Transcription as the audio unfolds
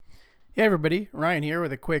Hey everybody, Ryan here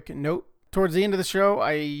with a quick note. Towards the end of the show,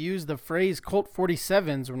 I use the phrase Colt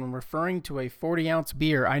 47s when referring to a 40-ounce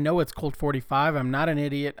beer. I know it's Colt 45. I'm not an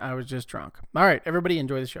idiot. I was just drunk. All right, everybody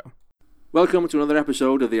enjoy the show. Welcome to another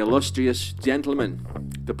episode of The Illustrious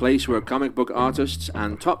Gentleman, the place where comic book artists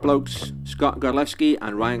and top blokes Scott Godlewski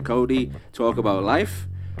and Ryan Cody talk about life,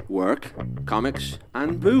 work, comics,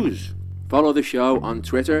 and booze. Follow the show on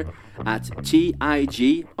Twitter at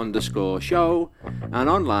TIG_show and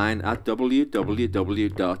online at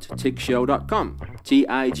www.tigshow.com,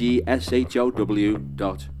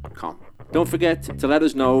 TIGSHOW.com. Don't forget to let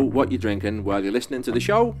us know what you're drinking while you're listening to the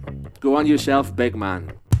show. Go on yourself, big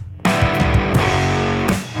man.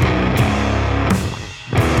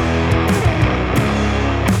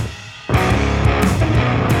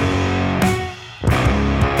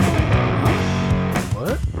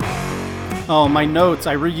 Oh, my notes.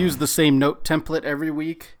 I reuse the same note template every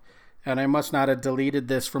week, and I must not have deleted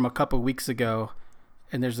this from a couple weeks ago.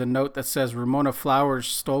 And there's a note that says, Ramona Flowers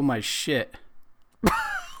stole my shit.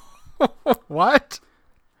 What?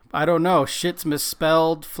 I don't know. Shit's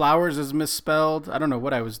misspelled. Flowers is misspelled. I don't know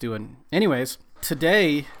what I was doing. Anyways,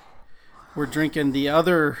 today we're drinking the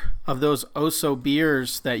other of those Oso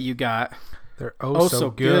beers that you got. They're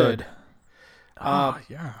so good.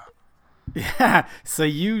 Yeah. Yeah, so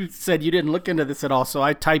you said you didn't look into this at all, so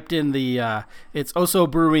I typed in the, it's Oso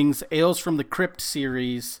Brewing's Ales from the Crypt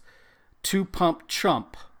series, 2-Pump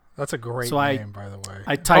Chump. That's a great name, by the way.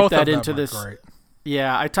 I typed Both that of into them this. are great.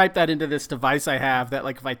 Yeah, I typed that into this device I have that,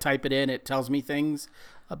 like, if I type it in, it tells me things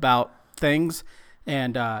about things,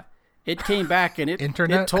 and it came back and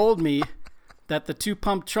it told me that the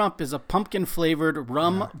 2-Pump Chump is a pumpkin-flavored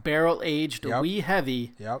rum barrel-aged wee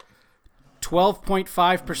heavy,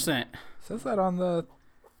 12.5%. Says that on the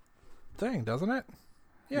thing, doesn't it?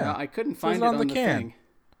 Yeah, no, I couldn't find it on the can. Thing.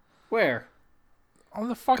 Where? On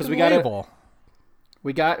the fucking label.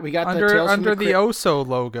 We got under the Oso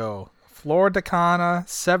logo. Flor de Cana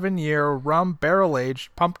 7-year rum barrel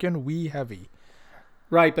aged pumpkin wee heavy.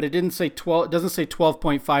 Right, but it didn't say 12. It doesn't say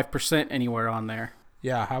 12.5% anywhere on there.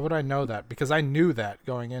 Yeah, how would I know that? Because I knew that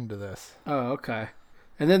going into this. Oh, okay.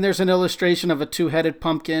 And then there's an illustration of a 2-headed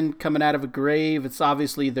pumpkin coming out of a grave. It's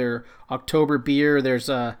obviously their October beer. There's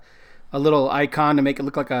a little icon to make it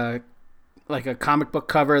look like a comic book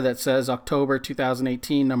cover that says October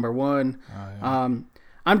 2018 number 1. Oh, yeah.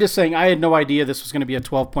 I'm just saying I had no idea this was going to be a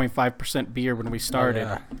 12.5% beer when we started. Oh,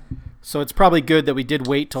 yeah. So it's probably good that we did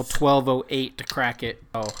wait till 12:08 to crack it.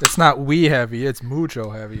 Oh, it's not wee heavy. It's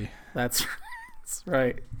mucho heavy. That's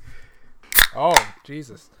right. Oh,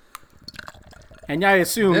 Jesus. And I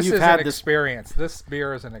assume you've had this experience. This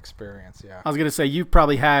beer is an experience, yeah. I was going to say, you've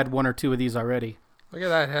probably had 1 or 2 of these already. Look at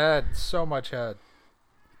that head. So much head.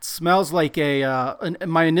 It smells like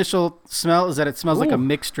my initial smell is that it smells like a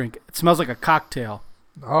mixed drink. It smells like a cocktail.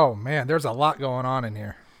 Oh, man. There's a lot going on in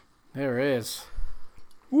here. There is.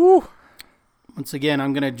 Woo. Once again,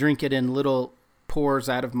 I'm going to drink it in little pours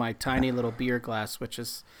out of my tiny little beer glass, which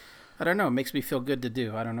is, I don't know, makes me feel good to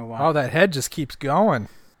do. I don't know why. Oh, that head just keeps going.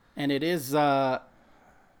 And it is, what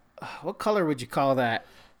color would you call that?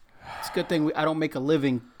 It's a good thing I don't make a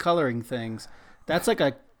living coloring things. That's like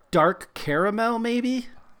a dark caramel, maybe?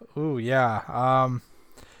 Ooh, yeah.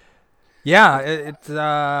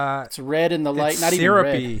 It's red in the light, not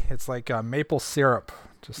syrupy. Even red. It's like maple syrup,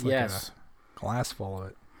 just like yes. a glass full of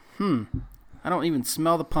it. I don't even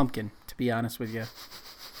smell the pumpkin, to be honest with you.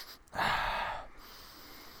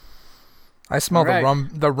 I smell the rum.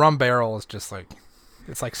 The rum barrel is just like,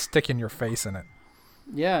 it's like sticking your face in it.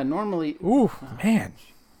 Yeah, normally. Ooh, man.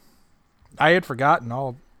 I had forgotten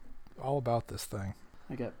all about this thing.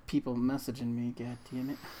 I got people messaging me, god damn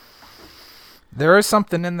it. There is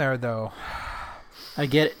something in there, though. I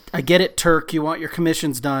get it, Turk. You want your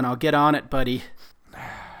commissions done. I'll get on it, buddy.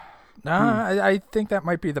 Nah, I think that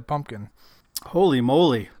might be the pumpkin. Holy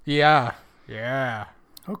moly. Yeah.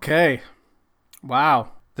 Okay.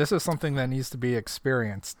 Wow. This is something that needs to be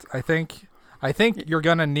experienced. I think you're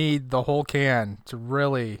going to need the whole can to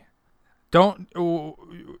really...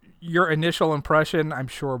 Your initial impression, I'm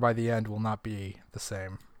sure by the end, will not be the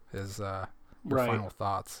same as your final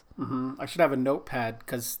thoughts. Mm-hmm. I should have a notepad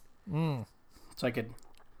because so I could...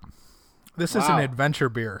 This is an adventure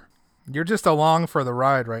beer. You're just along for the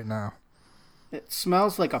ride right now. It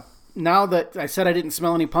smells like now that I said I didn't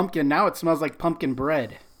smell any pumpkin, now it smells like pumpkin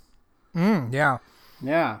bread. Yeah.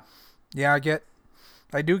 Yeah. Yeah,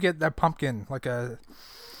 I do get that pumpkin,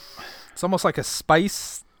 it's almost like a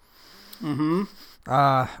spice. Mm-hmm.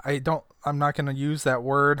 I'm not going to use that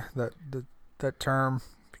word, that term,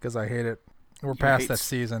 because I hate it. We're past that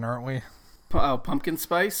season, aren't we? Oh, pumpkin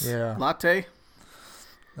spice? Yeah. Latte?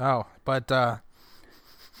 Oh, but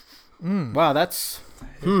Wow, that's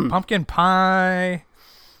pumpkin pie.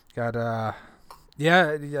 Got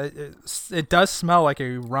it does smell like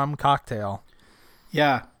a rum cocktail.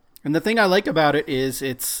 yeah. And the thing I like about it is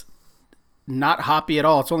it's not hoppy at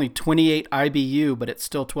all. It's only 28 IBU, but it's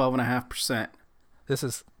still 12.5%. This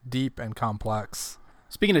is deep and complex.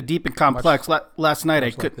 Speaking of deep and complex, last night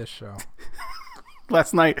I Like this show.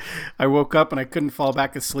 Last night I woke up and I couldn't fall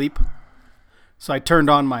back asleep, so I turned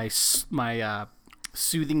on my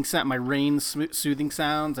soothing sound, my rain soothing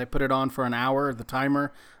sounds. I put it on for an hour, the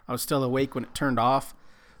timer. I was still awake when it turned off,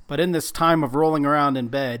 but in this time of rolling around in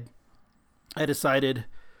bed, I decided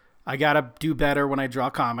I gotta do better when I draw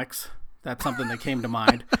comics. That's something that came to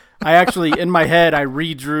mind. I actually, in my head, I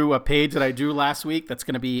redrew a page that I drew last week. That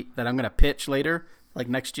I'm gonna pitch later, like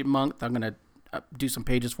next month. I'm gonna do some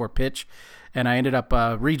pages for pitch, and I ended up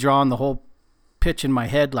redrawing the whole pitch in my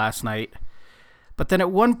head last night. But then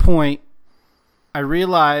at one point, I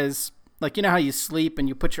realized, like, you know how you sleep and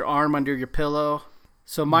you put your arm under your pillow.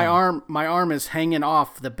 So my arm is hanging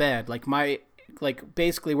off the bed, like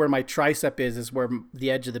basically where my tricep is where the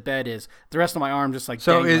edge of the bed is. The rest of my arm just like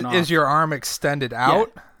so dangling off. Is your arm extended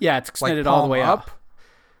out? Yeah, it's extended like all the way up.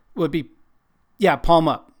 Would be, yeah, palm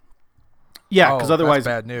up. Yeah, because otherwise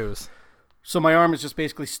that's bad news. So my arm is just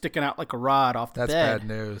basically sticking out like a rod off the bed. That's bad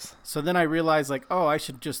news. So then I realized, like, I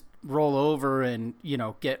should just roll over and,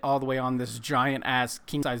 get all the way on this giant ass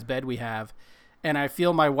king size bed we have. And I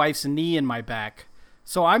feel my wife's knee in my back.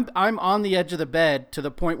 So I'm on the edge of the bed to the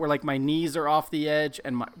point where, like, my knees are off the edge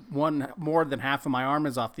and more than half of my arm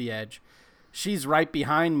is off the edge. She's right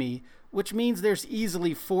behind me, which means there's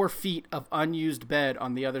easily 4 feet of unused bed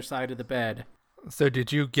on the other side of the bed. So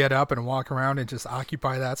did you get up and walk around and just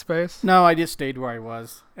occupy that space? No, I just stayed where I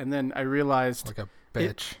was. And then I realized, like a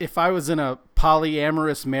bitch. If I was in a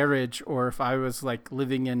polyamorous marriage, or if I was like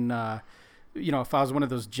living in, if I was one of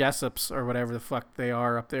those Jessups or whatever the fuck they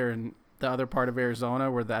are up there in the other part of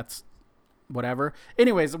Arizona where that's whatever.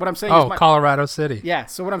 Anyways, what I'm saying is Colorado City. Yeah.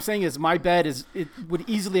 So what I'm saying is my bed it would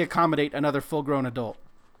easily accommodate another full grown adult.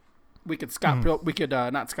 We could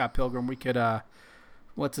not Scott Pilgrim. We could,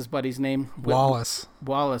 what's his buddy's name? Wallace.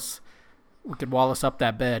 We could Wallace up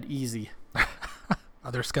that bed easy.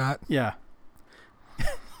 Other Scott? Yeah.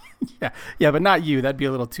 Yeah, but not you. That'd be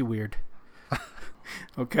a little too weird.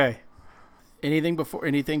 Okay. Anything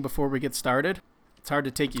before we get started? It's hard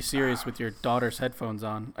to take you serious with your daughter's headphones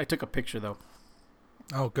on. I took a picture though.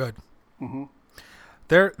 Oh, good. Mm-hmm.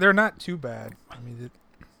 They're not too bad. I mean,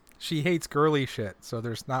 she hates girly shit, so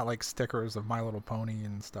there's not like stickers of My Little Pony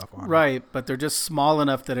and stuff on Right, but they're just small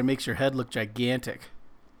enough that it makes your head look gigantic.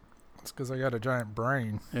 It's because I got a giant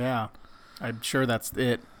brain. Yeah, I'm sure that's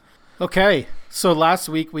it. Okay, so last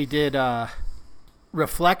week we did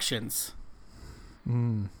reflections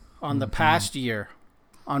on the past year,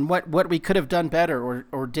 on what we could have done better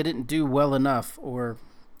or didn't do well enough, or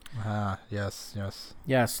yes,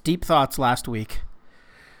 deep thoughts last week.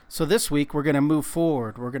 So this week we're going to move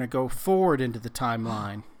forward. We're going to go forward into the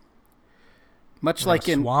timeline. Much like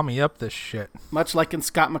in Swami up this shit. Much like in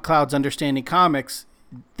Scott McCloud's Understanding Comics,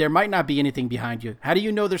 there might not be anything behind you. How do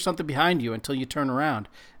you know there's something behind you until you turn around?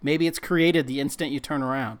 Maybe it's created the instant you turn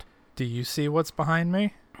around. Do you see what's behind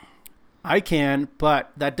me? I can,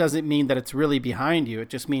 but that doesn't mean that it's really behind you. It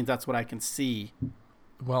just means that's what I can see.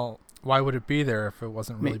 Well, why would it be there if it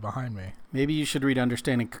wasn't really behind me? Maybe you should read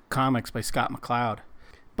Understanding Comics by Scott McCloud.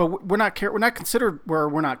 But we're not considered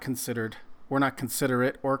or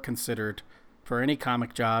considered for any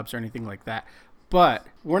comic jobs or anything like that. But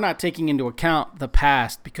we're not taking into account the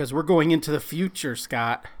past because we're going into the future,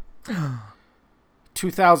 Scott.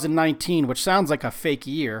 2019, which sounds like a fake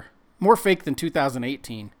year. More fake than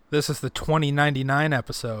 2018. This is the 2099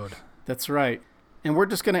 episode. That's right. And we're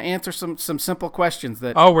just going to answer some simple questions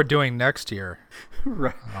that... Oh, we're doing next year.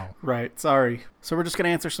 Right. Oh. Right. Sorry. So we're just going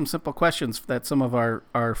to answer some simple questions that some of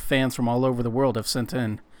our fans from all over the world have sent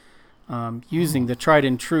in using the tried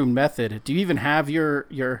and true method. Do you even have your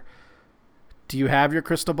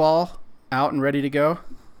crystal ball out and ready to go?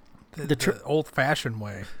 The old-fashioned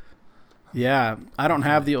way. Yeah. I don't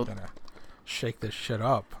have the old... Gonna shake this shit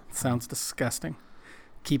up. Sounds disgusting.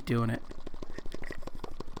 Keep doing it.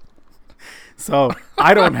 So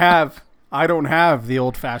I don't have the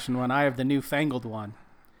old-fashioned one. I have the newfangled one.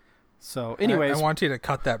 So, anyways, I want you to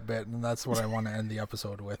cut that bit, and that's what I want to end the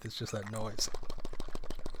episode with. It's just that noise.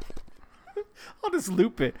 I'll just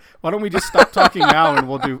loop it. Why don't we just stop talking now, and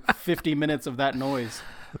we'll do 50 minutes of that noise?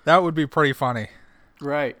 That would be pretty funny.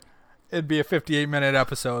 Right. It'd be a 58-minute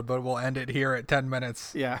episode, but we'll end it here at 10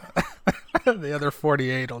 minutes. Yeah. The other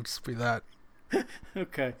 48 will just be that.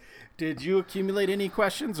 Okay. Did you accumulate any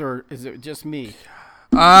questions, or is it just me?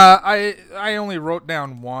 I only wrote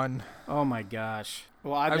down one. Oh my gosh.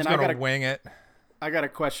 Well, I was gonna wing it. I got a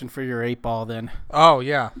question for your 8-ball then. Oh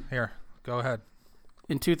yeah, here, go ahead.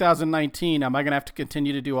 In 2019, am I gonna have to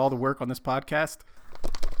continue to do all the work on this podcast?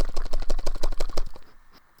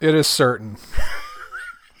 It is certain.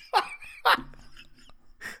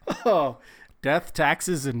 Oh, death,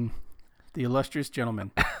 taxes, and the illustrious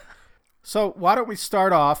gentleman. So why don't we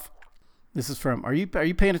start off? This is from. Are you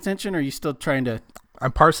paying attention? Or are you still trying to?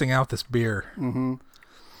 I'm parsing out this beer.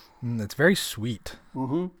 Mm-hmm. It's very sweet.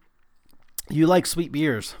 Mm-hmm. You like sweet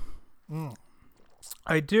beers?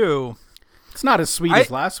 I do. It's not as sweet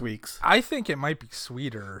as last week's. I think it might be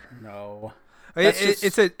sweeter. No,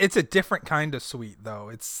 it's a different kind of sweet though.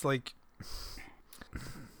 It's like,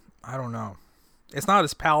 I don't know. It's not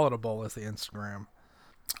as palatable as the Instagram.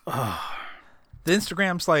 The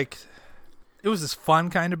Instagram's like, it was this fun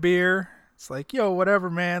kind of beer. It's like, yo, whatever,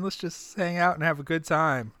 man. Let's just hang out and have a good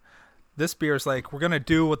time. This beer's like, we're going to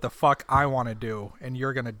do what the fuck I want to do, and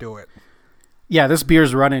you're going to do it. Yeah, this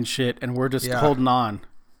beer's running shit, and we're just holding on.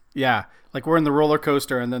 Yeah, like we're in the roller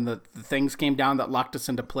coaster, and then the things came down that locked us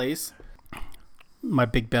into place. My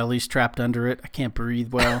big belly's trapped under it. I can't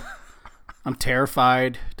breathe well. I'm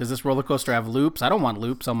terrified. Does this roller coaster have loops? I don't want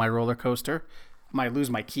loops on my roller coaster. I might lose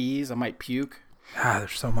my keys. I might puke.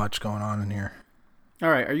 There's so much going on in here. All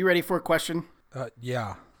right, are you ready for a question?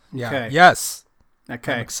 Yeah. Okay. Yes.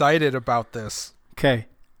 Okay. I'm excited about this. Okay.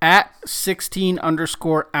 At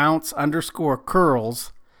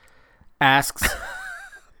 16_ounce_curls asks,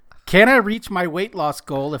 can I reach my weight loss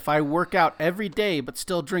goal if I work out every day but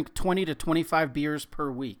still drink 20 to 25 beers per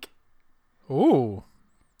week? Ooh.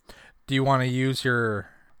 Do you want to use your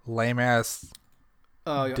lame-ass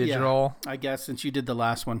digital? Yeah, I guess, since you did the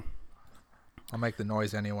last one. I'll make the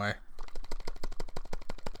noise anyway.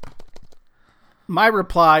 My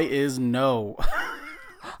reply is no.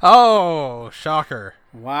 Oh, shocker.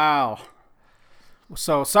 Wow.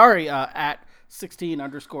 So, sorry, at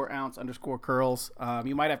 16_ounce_curls.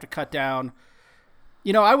 You might have to cut down.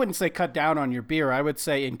 You know, I wouldn't say cut down on your beer. I would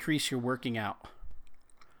say increase your working out.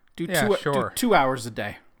 Do 2 hours a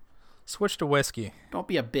day. Switch to whiskey. Don't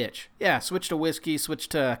be a bitch. Yeah, switch to whiskey, switch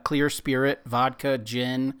to clear spirit, vodka,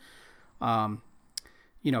 gin,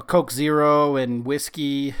 Coke Zero and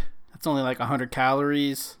whiskey. That's only like 100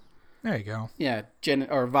 calories. There you go. Yeah, gin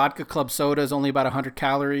or vodka club soda is only about 100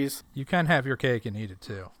 calories. You can have your cake and eat it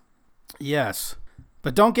too. Yes,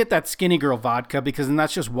 but don't get that skinny girl vodka because then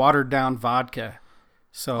that's just watered down vodka.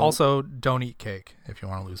 So also, don't eat cake if you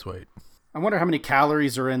want to lose weight. I wonder how many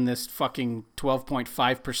calories are in this fucking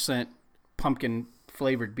 12.5% pumpkin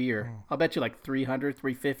flavored beer. I'll bet you like 300,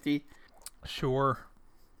 350. Sure.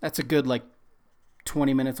 That's a good like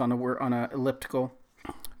 20 minutes on a elliptical.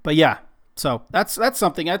 But yeah, so that's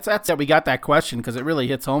something. That's that we got that question because it really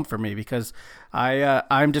hits home for me because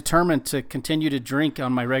I'm determined to continue to drink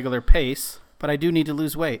on my regular pace, but I do need to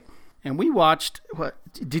lose weight. And we watched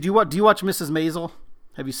do you watch Mrs. Maisel?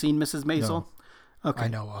 Have you seen Mrs. Maisel? No. Okay. I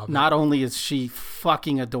know of it. Not only is she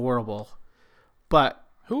fucking adorable, but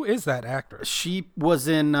who is that actress? She was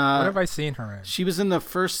in... what have I seen her in? She was in the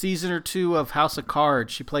first season or two of House of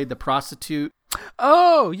Cards. She played the prostitute.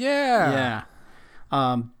 Oh, yeah.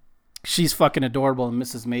 Yeah. She's fucking adorable in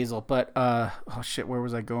Mrs. Maisel. But, oh shit, where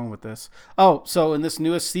was I going with this? Oh, so in this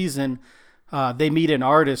newest season, they meet an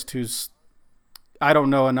artist who's... I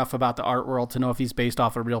don't know enough about the art world to know if he's based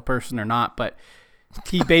off a real person or not, but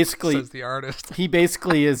he basically... Says the artist. He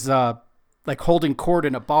basically is... like holding court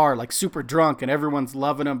in a bar, like super drunk, and everyone's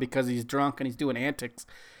loving him because he's drunk and he's doing antics.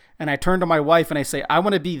 And I turn to my wife and I say, I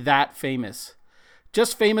want to be that famous.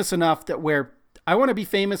 Just famous enough that I want to be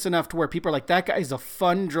famous enough to where people are like, that guy's a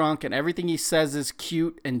fun drunk and everything he says is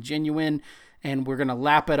cute and genuine and we're going to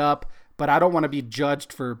lap it up, but I don't want to be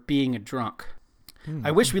judged for being a drunk.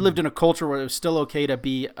 I wish we lived in a culture where it was still okay to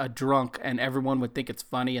be a drunk and everyone would think it's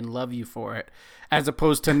funny and love you for it. As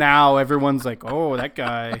opposed to now, everyone's like, oh, that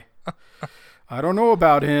guy... I don't know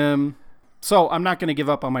about him. So I'm not going to give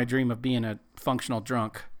up on my dream of being a functional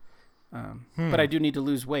drunk. But I do need to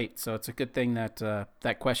lose weight. So it's a good thing that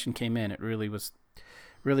that question came in. It really was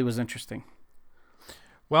interesting.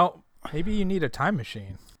 Well, maybe you need a time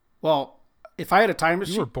machine. Well, if I had a time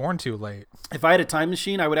machine... You were born too late. If I had a time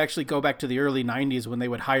machine, I would actually go back to the early 90s when they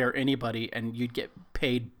would hire anybody and you'd get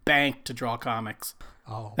paid bank to draw comics.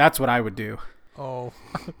 Oh. That's what I would do. Oh.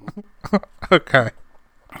 Okay.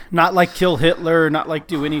 Not like kill Hitler, not like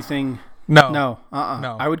do anything. No. No.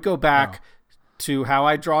 No. I would go back to how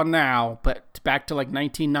I draw now, but back to like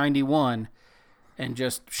 1991 and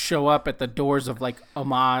just show up at the doors of like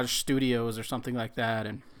Homage Studios or something like that.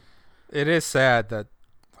 And it is sad that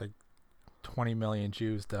like 20 million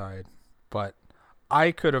Jews died, but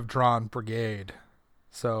I could have drawn Brigade,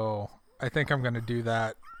 so I think I'm going to do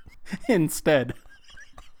that instead.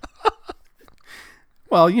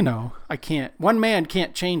 Well, you know, I can't. One man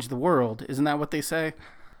can't change the world. Isn't that what they say?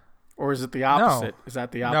 Or is it the opposite? No. Is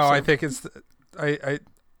that the opposite? No, I think it's I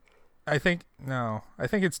think no. I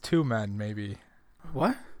think it's two men maybe.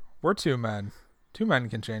 What? We're two men. Two men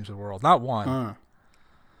can change the world, not one.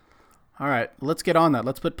 All right, let's get on that.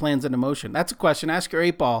 Let's put plans into motion. That's a question. Ask your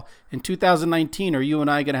 8-ball. In 2019, are you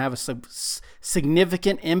and I going to have a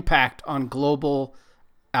significant impact on global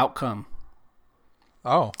outcome?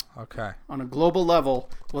 Oh, okay. On a global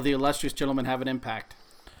level, will the illustrious gentleman have an impact?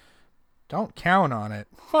 Don't count on it.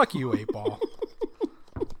 Fuck you, 8-ball.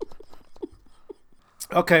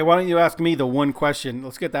 Okay, why don't you ask me the one question?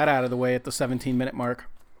 Let's get that out of the way at the 17-minute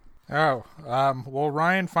mark. Oh, well,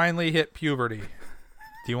 Ryan finally hit puberty.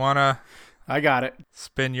 Do you want to... I got it.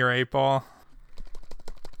 Spin your 8-ball?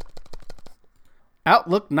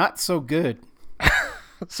 Outlook not so good.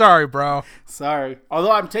 Sorry, bro. Sorry.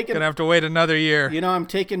 Although I'm taking... Gonna have to wait another year. You know, I'm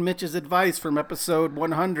taking Mitch's advice from episode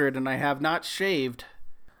 100, and I have not shaved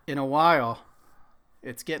in a while.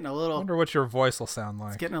 It's getting a little... I wonder what your voice will sound like.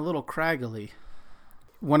 It's getting a little craggly.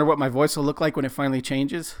 Wonder what my voice will look like when it finally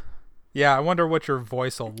changes? Yeah, I wonder what your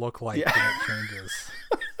voice will look like when it changes.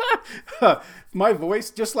 My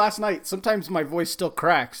voice, just last night, sometimes my voice still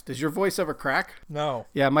cracks. Does your voice ever crack? No.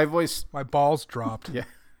 Yeah, my voice... My balls dropped.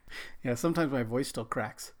 Yeah, sometimes my voice still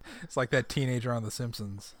cracks. It's like that teenager on The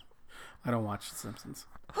Simpsons. I don't watch The Simpsons.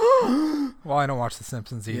 Well, I don't watch The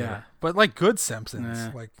Simpsons either. Yeah. But like good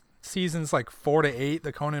Simpsons. Like seasons like 4 to 8,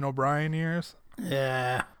 the Conan O'Brien years.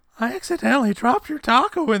 Yeah. I accidentally dropped your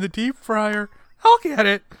taco in the deep fryer. I'll get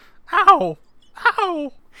it. Ow.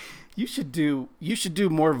 Ow. You should do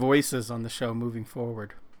more voices on the show moving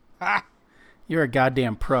forward. You're a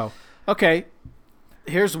goddamn pro. Okay,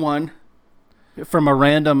 here's one from a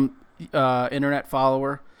random internet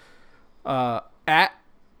follower at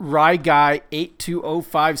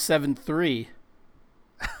RyeGuy820573.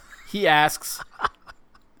 He asks,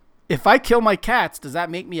 if I kill my cats, does that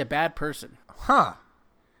make me a bad person? Huh.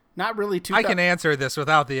 Not really. I can answer this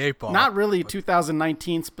without the 8-ball. Not really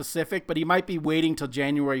 2019 specific, but he might be waiting till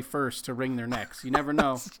January 1st to wring their necks. You never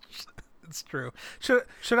know. It's true. Should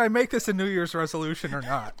I make this a New Year's resolution or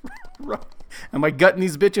not? Am I gutting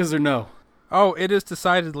these bitches or no? Oh, it is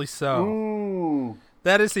decidedly so. Ooh.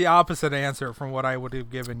 That is the opposite answer from what I would have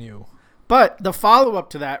given you. But the follow-up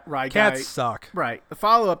to that, Rye Guy... Cats suck. Right. The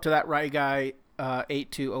follow-up to that, Rye Guy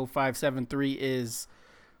 820573 is...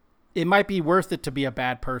 It might be worth it to be a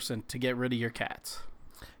bad person to get rid of your cats.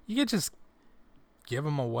 You could just give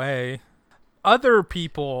them away. Other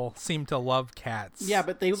people seem to love cats. Yeah,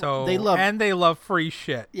 but they love free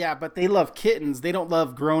shit. Yeah, but they love kittens. They don't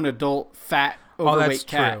love grown adult fat overweight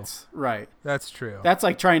cats. True. Right. That's true. That's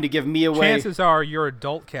like trying to give me away. Chances are your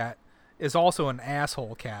adult cat is also an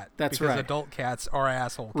asshole cat. That's because right. Adult cats are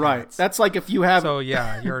asshole cats. Right. That's like if you have... So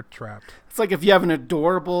yeah, you're trapped. It's like if you have an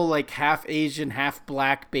adorable, like, half Asian, half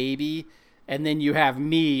black baby, and then you have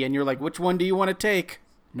me, and you're like, which one do you want to take?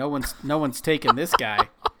 No one's taking this guy.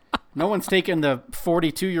 No one's taking the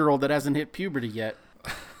 42-year-old that hasn't hit puberty yet.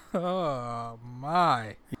 Oh,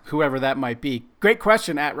 my. Whoever that might be. Great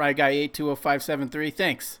question, at RyeGuy820573.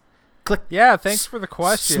 Thanks. Click. Yeah, thanks for the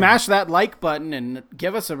question. Smash that like button and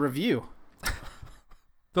give us a review.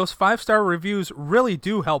 Those 5-star reviews really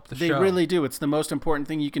do help the show. They really do. It's the most important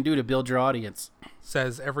thing you can do to build your audience.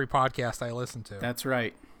 Says every podcast I listen to. That's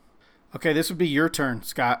right. Okay, this would be your turn,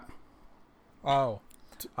 Scott. Oh.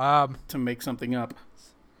 To make something up.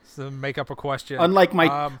 To make up a question. Unlike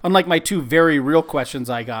my two very real questions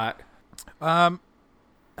I got. I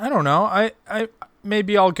don't know. I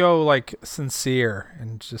maybe I'll go like sincere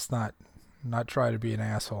and just not try to be an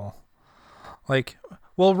asshole. Like,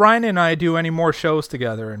 will Ryan and I do any more shows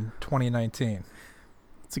together in 2019?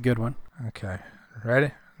 It's a good one. Okay.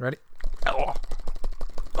 Ready? Oh.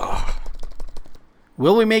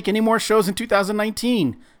 Will we make any more shows in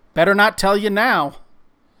 2019? Better not tell you now.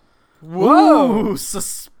 Whoa. Ooh,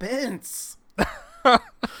 suspense.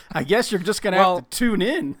 I guess you're just going to have to tune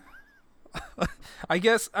in. I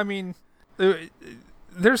guess, I mean,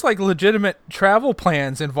 there's like legitimate travel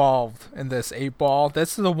plans involved in this 8-ball.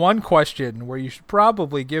 That's the one question where you should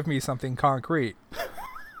probably give me something concrete.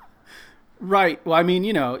 Right. Well, I mean,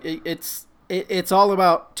 you know, it's all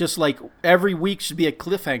about just like every week should be a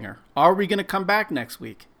cliffhanger. Are we going to come back next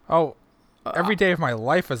week? Oh, every day of my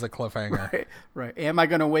life is a cliffhanger. Right. Am I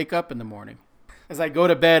going to wake up in the morning? as I go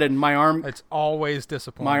to bed and my arm It's always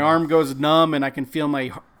disappointing. my arm goes numb and I can feel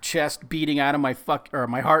my chest beating out of my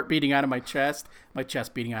my heart beating out of my chest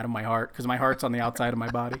beating out of my heart because my heart's on the outside of my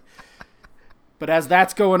body. But as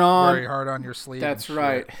that's going on, very hard on your sleeve. that's and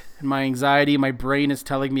right. shit. And my anxiety, my brain is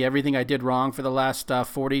telling me everything I did wrong for the last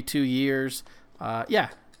 42 years.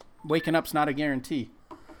 Waking up's not a guarantee.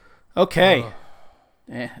 Okay.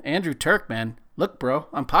 Andrew Turk, man. Look, bro,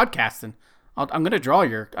 I'm podcasting. I'm gonna draw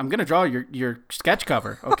your sketch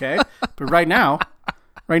cover, okay? But right now,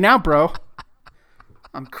 bro,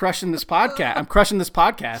 I'm crushing this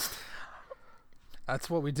podcast. That's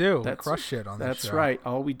what we do. We crush shit on this show. That's right.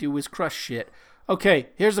 All we do is crush shit. Okay,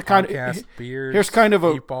 here's the kind Podcast, of beers, here's kind of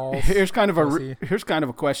a eight balls, here's kind of pussy.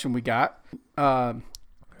 a question we got.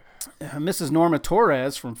 Mrs. Norma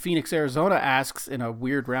Torres from Phoenix, Arizona asks in a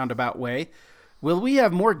weird roundabout way, will we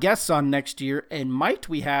have more guests on next year, and might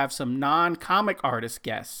we have some non-comic artist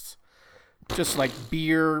guests? Just like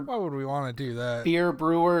beer. Why would we want to do that? Beer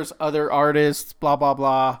brewers, other artists, blah, blah,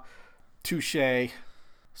 blah, touche,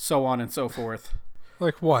 so on and so forth.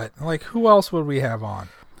 Like what? Like who else would we have on?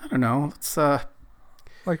 I don't know. It's,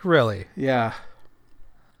 Like really? yeah.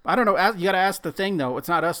 I don't know. You got to ask the thing, though. It's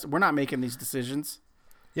not us. We're not making these decisions.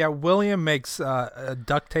 Yeah, William makes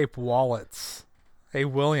duct tape wallets. Hey,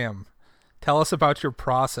 William, tell us about your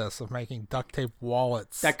process of making duct tape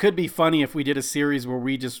wallets. That could be funny if we did a series where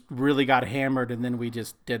we just really got hammered and then we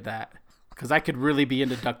just did that. Because I could really be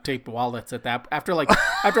into duct tape wallets at that. After like a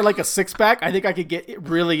 6-pack, I think I could get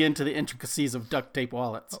really into the intricacies of duct tape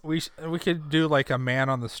wallets. We could do like a man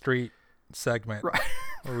on the street segment, Right.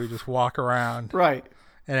 where we just walk around Right.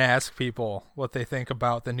 and ask people what they think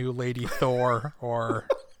about the new Lady Thor or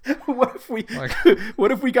What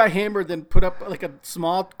if we got hammered, then put up like a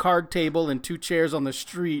small card table and 2 chairs on the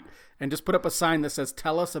street and just put up a sign that says,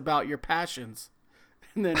 "Tell us about your passions,"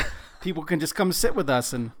 and then people can just come sit with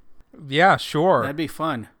us, and yeah, sure. that'd be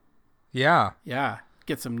fun. Yeah. Yeah,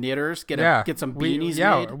 get some knitters, get some We- beanies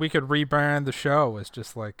yeah, made. we could rebrand the show as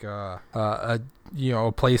just like a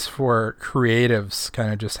place where creatives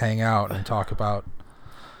kind of just hang out and talk about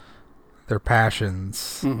their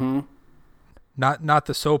passions. Mm-hmm. Not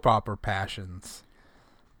the soap opera passions,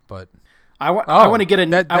 but I want to get a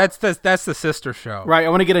that's the sister show. right. I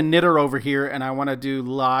want to get a knitter over here, and I want to do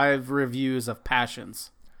live reviews of passions.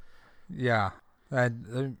 Yeah.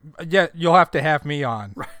 And you'll have to have me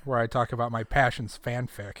on where I talk about my passions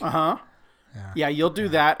fanfic. Uh-huh. Yeah. Yeah, you'll do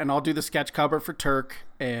that, and I'll do the sketch cover for Turk,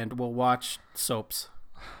 and we'll watch soaps.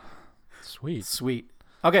 Sweet.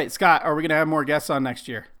 Okay, Scott, are we going to have more guests on next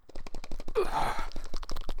year?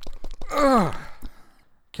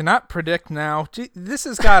 Cannot predict now. Gee, this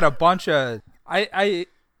has got a bunch of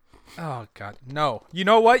oh god, no. You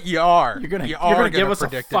know what? You are. You're gonna gonna give us a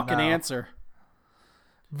predict it fucking now. answer.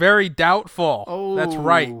 Very doubtful. Oh. That's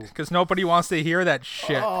right, because nobody wants to hear that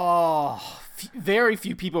shit. Oh, very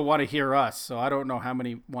few people want to hear us, so I don't know how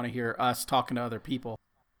many want to hear us talking to other people.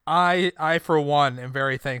 I for one am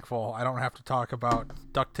very thankful I don't have to talk about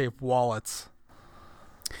duct tape wallets.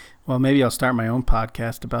 Well, maybe I'll start my own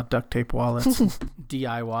podcast about duct tape wallets.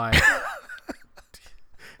 DIY.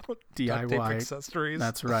 Duct tape accessories.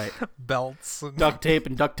 That's right. Belts. And Duct tape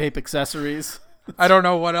and duct tape accessories. I don't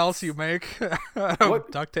know what else you make.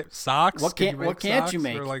 What- Duct tape socks. what Can can't- you make what can't you socks?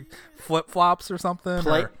 make? Or like flip flops or something.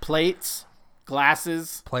 Or Plates,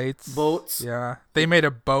 glasses, plates, boats. Yeah, they made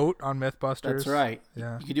a boat on MythBusters. That's right.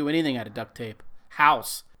 Yeah. You can do anything out of duct tape.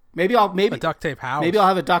 House. Maybe I'll A duct tape house. Maybe I'll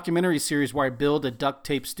have a documentary series where I build a duct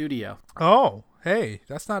tape studio. Oh, hey,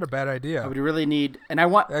 that's not a bad I idea. would really need, and I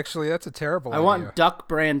want Actually, that's a terrible idea. want Duck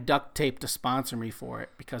brand duct tape to sponsor me for it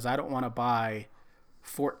because I don't want to buy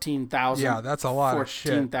 14,000. Yeah, that's a lot of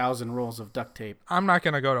shit. 14,000 rolls of duct tape. I'm not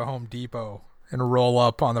gonna go to Home Depot and roll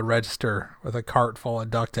up on the register with a cart full of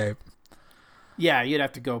duct tape. Yeah, you'd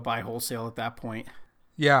have to go buy wholesale at that point.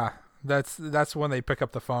 Yeah, that's when they pick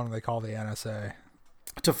up the phone and they call the NSA.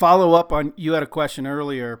 To follow up on, you had a question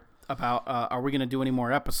earlier about are we going to do any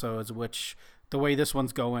more episodes, which the way this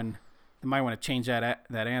one's going, you might want to change that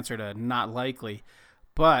answer to not likely.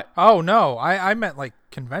 But Oh no, I meant like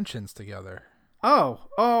conventions together.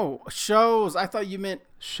 oh, shows. I thought you meant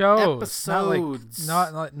Shows, episodes.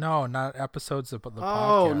 not episodes of the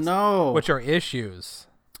Oh, podcast. no. Which are issues.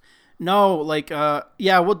 No, like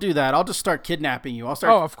yeah, we'll do that. I'll just start kidnapping you. I'll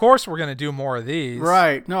start Oh, of course we're gonna do more of these.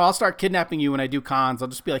 Right. No, I'll start kidnapping you when I do cons. I'll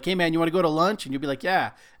just be like, "Hey man, you want to go to lunch?" And you'll be like, "Yeah."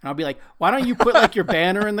 And I'll be like, "Why don't you put like your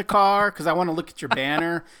banner in the car cuz I want to look at your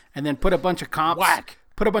banner and then put a bunch of comps Whack.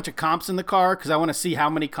 Put a bunch of comps in the car cuz I want to see how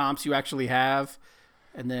many comps you actually have."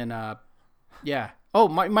 And then yeah. Oh,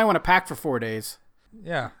 might want to pack for 4 days.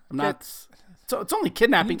 Yeah. I'm not It's only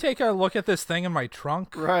Can you kidnapping. take a look at this thing in my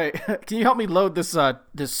trunk? Right. Can you help me load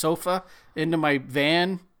this sofa into my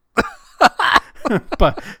van?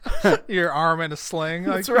 But Your arm in a sling.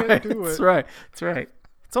 that's I can't right. do That's it. right. That's right.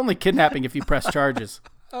 It's only kidnapping if you press charges.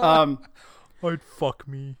 I'd fuck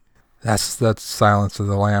me. That's Silence of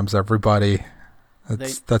the Lambs, everybody.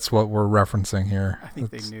 That's what we're referencing here. I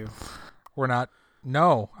think they knew. We're not.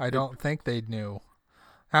 No, I don't think they knew.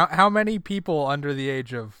 How many people under the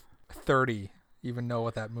age of 30 even know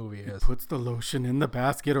what that movie is? Puts the lotion in the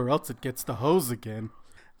basket, or else it gets the hose again.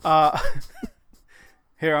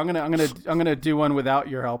 Here, I'm gonna do one without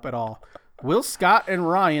your help at all. Will Scott and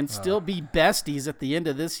Ryan still be besties at the end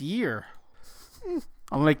of this year?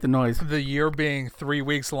 I'll make the noise. The year being 3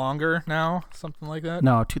 weeks longer now, something like that.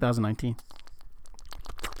 No, 2019.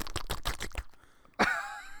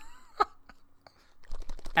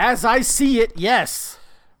 As I see it, yes.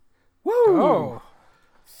 Woo! Oh,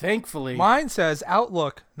 Thankfully. mine says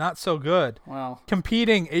outlook not so good. Well,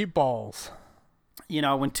 Competing 8 balls.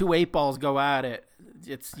 when two 8-balls go at it,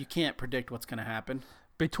 you can't predict what's going to happen.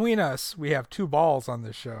 Between us, we have 2 balls on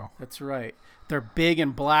this show. That's right. They're big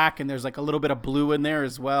and black, and there's like a little bit of blue in there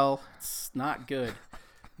as well. It's not good.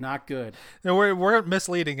 Not good. No, we're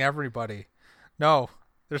misleading everybody. No,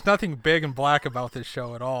 there's nothing big and black about this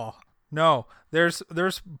show at all. No, there's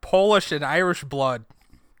Polish and Irish blood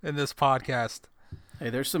in this podcast. Hey,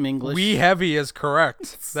 there's some English. We heavy is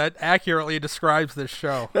correct. That accurately describes this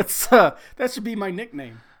show. That should be my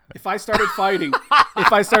nickname. If I started fighting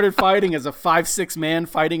as a 5'6" man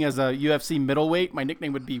fighting as a UFC middleweight, my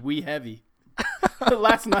nickname would be We Heavy.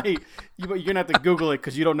 Last night, you're gonna have to Google it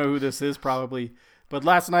because you don't know who this is probably. But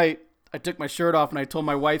last night, I took my shirt off and I told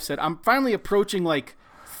my wife, I'm finally approaching like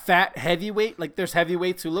fat heavyweight. Like there's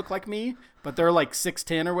heavyweights who look like me, but they're like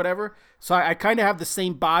 6'10" or whatever. So I kind of have the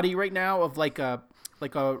same body right now of like a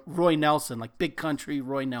Roy Nelson, like Big Country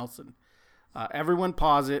Roy Nelson. Everyone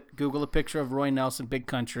pause it. Google a picture of Roy Nelson, Big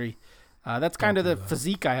Country. That's kind of the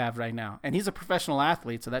physique I have right now. And he's a professional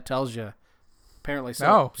athlete, so that tells you. Apparently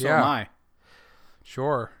so. So am I.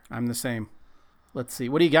 Sure. I'm the same. Let's see.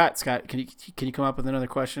 What do you got, Scott? Can you come up with another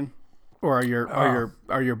question? Or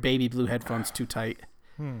are your baby blue headphones too tight?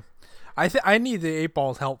 I need the 8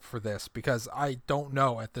 balls help for this because I don't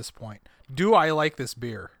know at this point. Do I like this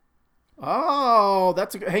beer? Oh,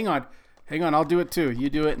 that's a hang on. I'll do it too.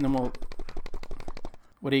 You do it, and then we'll.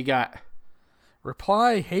 What do you got?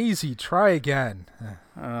 Reply hazy. Try again.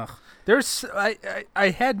 There's I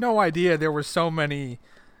had no idea there were so many,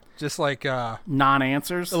 just like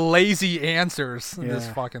non-answers, lazy answers in this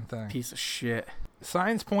fucking thing. Piece of shit.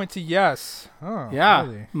 Signs point to yes. Oh yeah.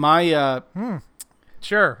 Really? My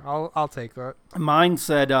Sure, I'll take that. Mine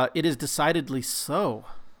said it is decidedly so.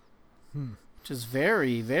 Which is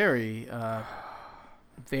very, very,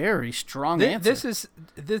 very strong answer.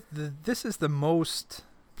 This is the most.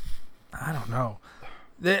 I don't know.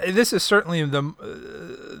 This is certainly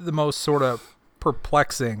the most sort of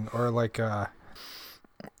perplexing or like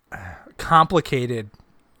complicated.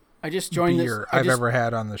 I just joined beer I've ever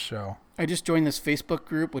had on the show. I just joined this Facebook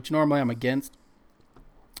group, which normally I'm against,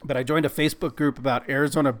 but I joined a Facebook group about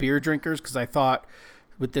Arizona beer drinkers because I thought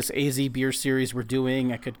with this AZ beer series we're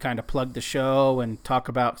doing, I could kind of plug the show and talk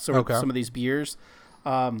about some of these beers.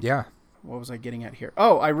 Yeah. What was I getting at here?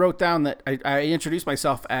 Oh, I wrote down that I introduced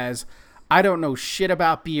myself as I don't know shit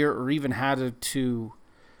about beer or even how to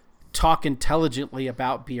talk intelligently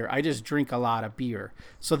about beer. I just drink a lot of beer.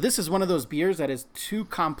 So this is one of those beers that is too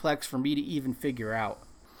complex for me to even figure out.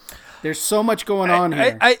 There's so much going on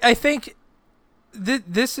here. I think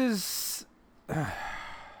this is...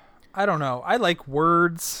 I don't know. I like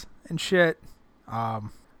words and shit.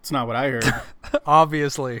 It's not what I heard.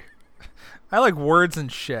 Obviously. I like words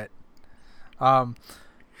and shit.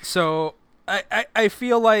 So I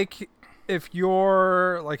feel like if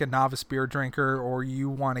you're like a novice beer drinker or you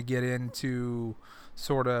want to get into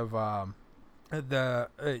sort of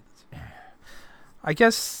I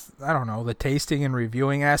guess, I don't know, the tasting and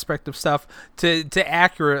reviewing aspect of stuff to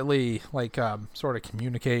accurately like sort of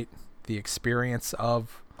communicate the experience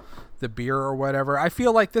of the beer or whatever, I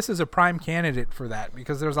feel like this is a prime candidate for that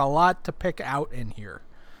because there's a lot to pick out in here.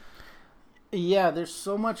 Yeah, there's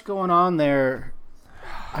so much going on there.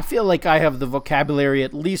 I feel like I have the vocabulary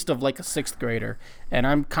at least of like a 6th grader, and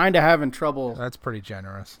I'm kind of having trouble. That's pretty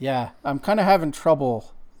generous. Yeah, I'm kind of having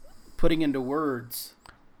trouble putting into words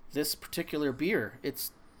this particular beer.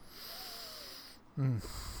 It's,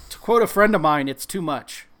 to quote a friend of mine, it's too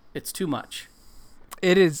much. It's too much.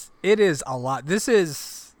 It is a lot. This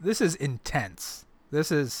is intense.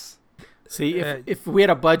 This is See, if we had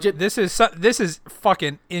a budget, This is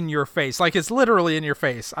fucking in your face. Like, it's literally in your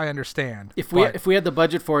face. I understand. if we had the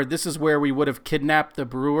budget for it, this is where we would have kidnapped the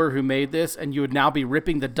brewer who made this, and you would now be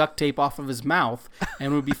ripping the duct tape off of his mouth,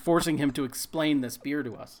 and would be forcing him to explain this beer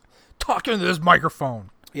to us. Talking to this microphone.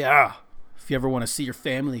 Yeah. If you ever want to see your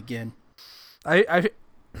family again. I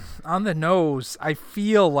on the nose, I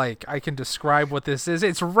feel like I can describe what this is.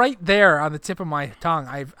 It's right there on the tip of my tongue.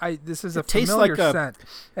 This is a familiar scent,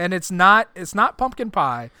 and it's not pumpkin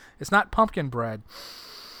pie. It's not pumpkin bread.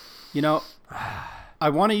 You know, I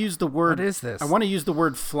want to use the word. What is this? I want to use the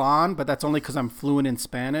word flan, but that's only because I'm fluent in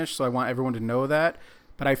Spanish, so I want everyone to know that.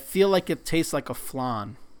 But I feel like it tastes like a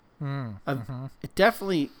flan. It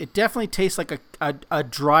definitely tastes like a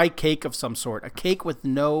dry cake of some sort, a cake with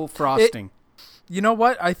no frosting. You know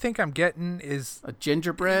what I think I'm getting is A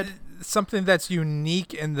gingerbread? something that's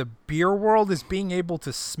unique in the beer world is being able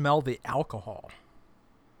to smell the alcohol.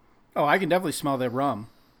 Oh, I can definitely smell the rum.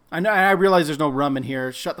 I realize there's no rum in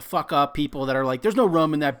here. Shut the fuck up, people that are like, there's no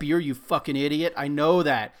rum in that beer, you fucking idiot. I know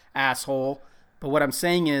that, asshole. But what I'm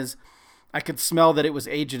saying is, I could smell that it was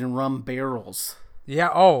aged in rum barrels. Yeah.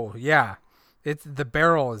 Oh, yeah. The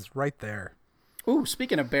barrel is right there. Ooh,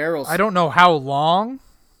 speaking of barrels. I don't know how long,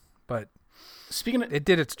 but it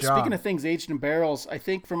did its job. Speaking of things aged in barrels, I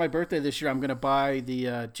think for my birthday this year, I'm going to buy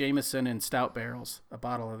the Jameson and Stout barrels, a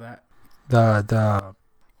bottle of that. The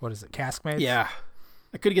what is it, Caskmates? Yeah.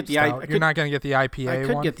 I could get the Stout. You're not going to get the IPA one? I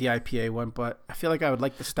could get the IPA one, but I feel like I would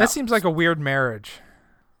like the Stout. That seems like a weird marriage.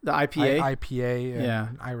 The IPA? IPA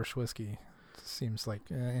and Irish whiskey. Seems like,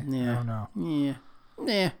 I don't know.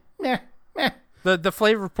 The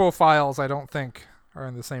flavor profiles, I don't think, are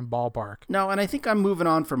in the same ballpark. No, and I think I'm moving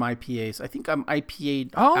on from IPAs. I think I'm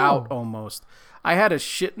IPA'd out almost. I had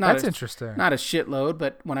that's interesting. Not a shitload,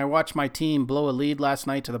 but when I watched my team blow a lead last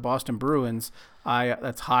night to the Boston Bruins,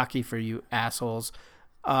 that's hockey for you assholes.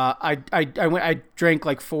 I drank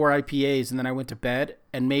like 4 IPAs and then I went to bed,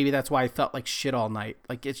 and maybe that's why I felt like shit all night.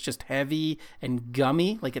 Like, it's just heavy and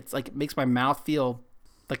gummy. Like, it's like it makes my mouth feel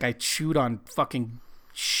like I chewed on fucking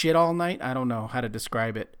shit all night. I don't know how to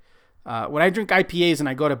describe it. When I drink IPAs and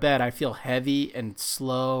I go to bed, I feel heavy and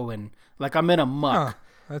slow and like I'm in a muck. Huh,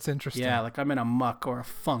 that's interesting. Yeah, like I'm in a muck or a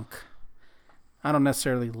funk. I don't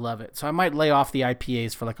necessarily love it, so I might lay off the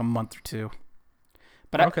IPAs for like a month or two.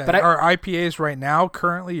 But are IPAs right now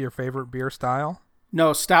currently your favorite beer style?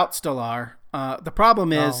 No, stouts still are. The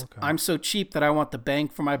problem is I'm so cheap that I want the bang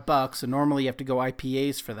for my bucks, and normally you have to go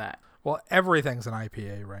IPAs for that. Well, everything's an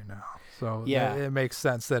IPA right now. So yeah, it makes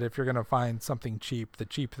sense that if you're going to find something cheap, the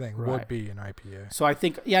cheap thing would be an IPA. So I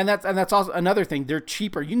think, and that's also another thing. They're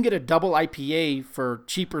cheaper. You can get a double IPA for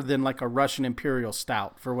cheaper than like a Russian Imperial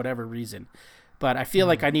Stout for whatever reason. But I feel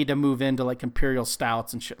like I need to move into like Imperial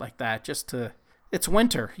Stouts and shit like that just to. It's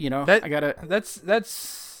winter, you know. That's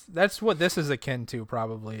what this is akin to.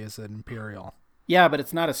 Probably is an Imperial. Yeah, but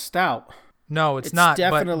it's not a stout. No, it's not.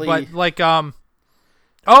 Definitely, but like the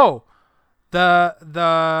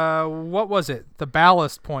what was it? The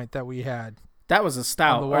Ballast Point that we had. That was a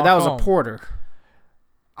stout, or that was a porter.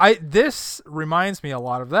 This reminds me a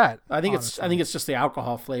lot of that. I think it's just the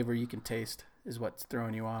alcohol flavor you can taste is what's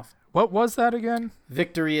throwing you off. What was that again?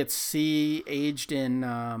 Victory at Sea, aged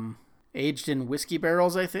in whiskey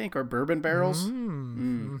barrels, I think, or bourbon barrels.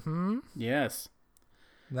 Mm-hmm. Yes.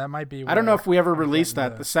 That might be. I don't know if we ever released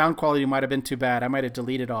that. The sound quality might have been too bad. I might have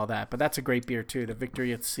deleted all that, but that's a great beer too. The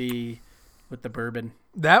Victory at Sea with the bourbon.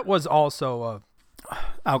 That was also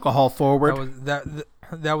alcohol forward.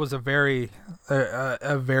 That was a very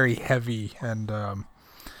heavy and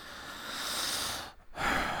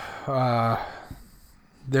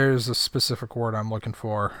there's a specific word I'm looking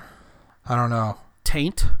for. I don't know.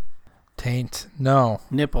 Taint? No.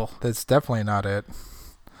 Nipple. That's definitely not it.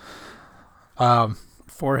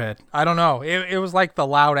 Forehead. I don't know. It was like the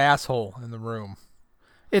loud asshole in the room.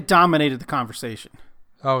 It dominated the conversation.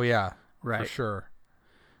 Oh, yeah. Right. For sure.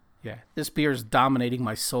 Yeah. This beer is dominating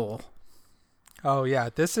my soul. Oh, yeah.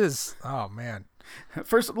 This is... Oh, man.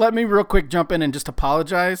 First, let me real quick jump in and just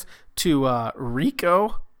apologize to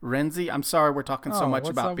Rico Renzi. I'm sorry we're talking so much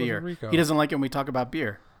about beer. He doesn't like it when we talk about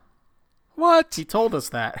beer. What? He told us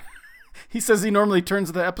that. He says he normally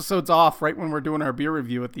turns the episodes off right when we're doing our beer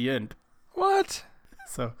review at the end. What?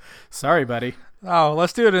 So, sorry, buddy. Oh,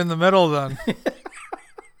 let's do it in the middle then.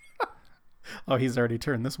 Oh, he's already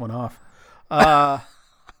turned this one off.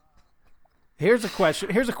 Here's a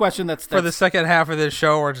question that's for the second half of this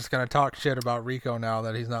show. We're just gonna talk shit about Rico now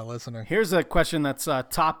that he's not listening. Here's a question that's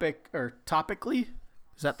topically.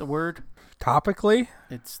 Is that the word? Topically?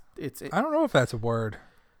 It's. I don't know if that's a word.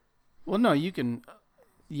 Well, no, you can.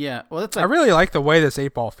 Yeah. Well, that's I really like the way this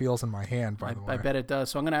 8-ball feels in my hand, by the way. I bet it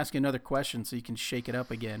does. So I'm going to ask you another question so you can shake it up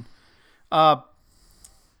again. What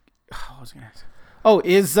was I going to ask? Oh,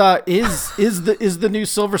 is the new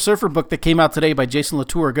Silver Surfer book that came out today by Jason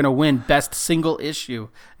Latour going to win Best Single Issue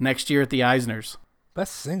next year at the Eisners?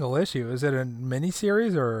 Best single issue? Is it a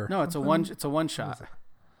miniseries or? No, it's a one shot.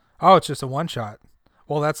 Oh, it's just a one shot.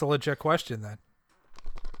 Well, that's a legit question then.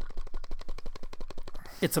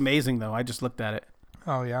 It's amazing though. I just looked at it.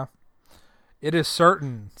 Oh yeah, it is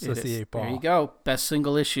certain. Says the 8-ball. There you go. Best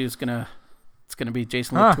single issue is gonna be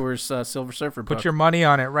Jason Latour's Silver Surfer book. Put your money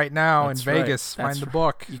on it right now in Vegas. Right. Find the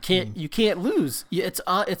book. You can't lose.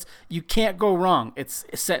 You can't go wrong. It's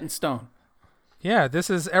set in stone. Yeah, this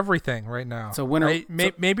is everything right now. It's a winner.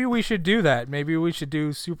 Maybe we should do that. Maybe we should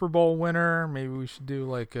do Super Bowl winner. Maybe we should do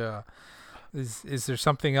like is there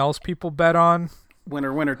something else people bet on?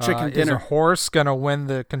 Winner, chicken dinner. Is a horse gonna win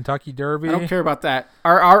the Kentucky Derby? I don't care about that.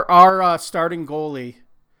 Our starting goalie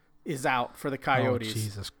is out for the Coyotes. Oh,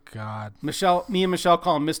 Jesus God. Me and Michelle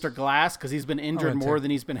call him Mr. Glass because he's been injured more than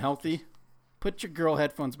he's been healthy. Put your girl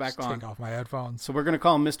headphones back on. Take off my headphones. So we're gonna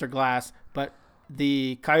call him Mr. Glass, but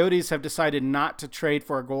the Coyotes have decided not to trade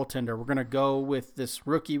for a goaltender. We're going to go with this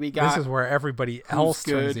rookie we got. This is where everybody else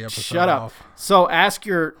turns the episode Shut up. off. So ask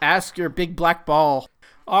your big black ball.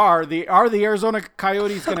 Are the Arizona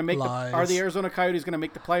Coyotes going to make the Arizona Coyotes going to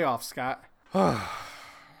make the playoffs, Scott?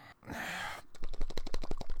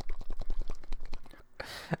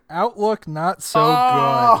 Outlook not so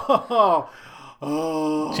good.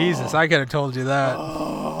 Oh, Jesus, I could have told you that.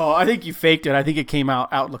 Oh, I think you faked it. I think it came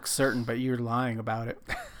out Outlook certain, but you're lying about it.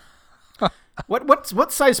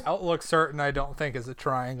 What size? Outlook certain, I don't think is a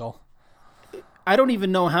triangle. I don't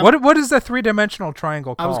even know how. What is the 3-dimensional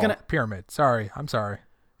triangle called? I was gonna pyramid. I'm sorry.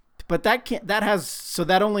 But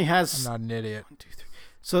that only has. I'm not an idiot. 1, 2,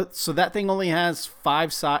 3. So that thing only has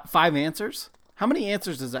 5 answers. How many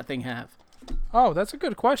answers does that thing have? Oh, that's a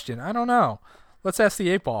good question. I don't know. Let's ask the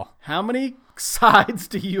 8-ball. How many sides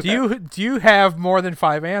do you have? Do you have more than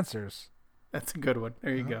 5 answers? That's a good one.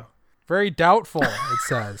 There you go. Very doubtful, it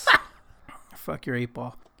says. Fuck your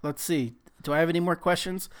 8-ball. Let's see. Do I have any more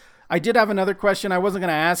questions? I did have another question. I wasn't going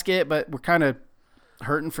to ask it, but we're kind of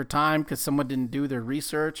hurting for time because someone didn't do their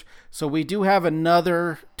research. So we do have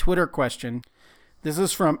another Twitter question. This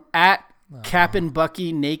is from @Cap'n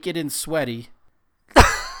Bucky Naked and Sweaty.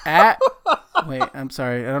 Wait, I'm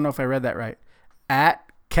sorry. I don't know if I read that right.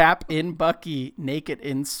 @Cap'n Bucky Naked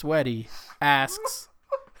and Sweaty asks,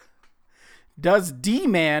 does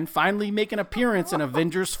D-Man finally make an appearance in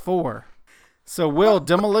Avengers 4? So will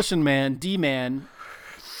Demolition Man, D-Man,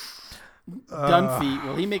 Dunphy,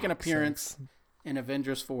 will he make an appearance in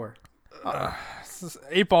Avengers 4?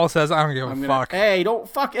 8-ball says, I don't give a fuck. Hey, don't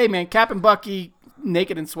fuck. Hey, man, Cap'n Bucky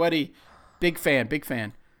Naked and Sweaty, big fan.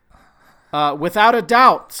 Without a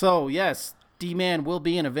doubt. So, yes, D-Man will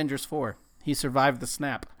be in Avengers 4. He survived the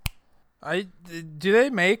snap. Do they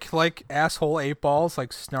make, like, asshole 8-balls,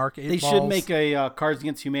 like snark 8-balls? They should make a Cards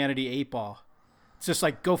Against Humanity 8-ball. It's just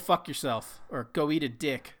like, go fuck yourself or go eat a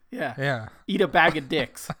dick. Yeah. Eat a bag of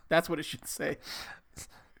dicks. That's what it should say.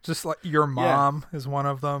 Just like your mom is one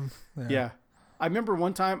of them. Yeah. I remember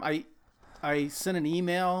one time I sent an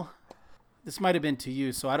email. This might have been to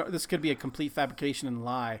you, so this could be a complete fabrication and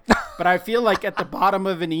lie. But I feel like at the bottom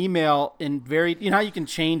of an email you know how you can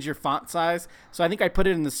change your font size? So I think I put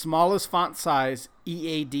it in the smallest font size,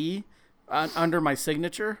 EAD, under my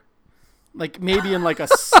signature. Like maybe in like a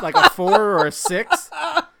 4 or a 6.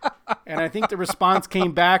 And I think the response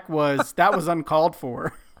came back was, that was uncalled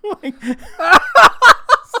for.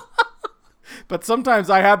 But sometimes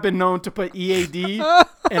I have been known to put EAD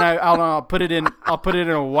and I'll put it in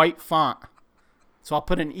a white font. So I'll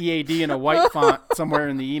put an EAD in a white font somewhere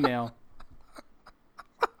in the email.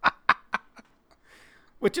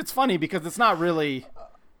 Which it's funny because it's not really.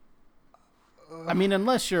 I mean,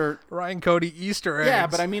 unless you're Ryan Cody Easter eggs. Yeah,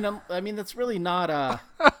 but I mean, that's really not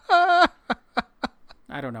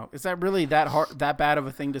I don't know. Is that really that bad of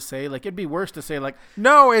a thing to say? Like, it'd be worse to say like.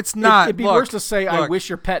 No, it's not. It'd be worse to say, I wish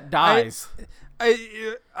your pet dies.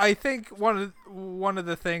 I think one of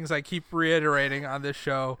the things I keep reiterating on this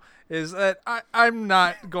show is that I'm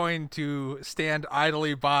not going to stand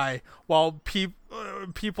idly by while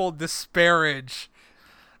people disparage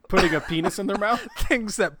putting a penis in their mouth,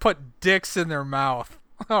 things that put dicks in their mouth.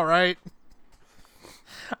 All right,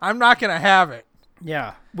 I'm not gonna have it.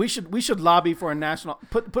 Yeah, we should lobby for a national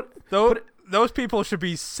those people should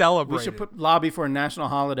be celebrated. We should lobby for a national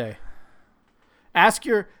holiday. Ask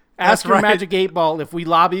your Magic 8-Ball if we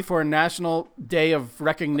lobby for a national day of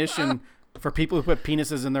recognition for people who put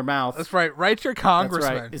penises in their mouth. That's right. Write your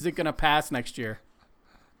congressman. That's right. Is it going to pass next year?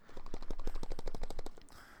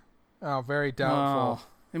 Oh, very doubtful. Oh,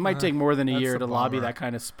 it might take more than a That's year a to lobby bummer. that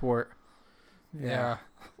kind of support. Yeah.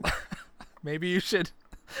 Maybe you should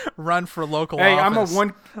run for local Hey, office. I'm a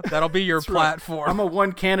one. That'll be your That's right. platform. I'm a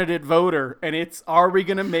one candidate voter, and it's are we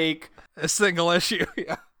gonna make A single issue.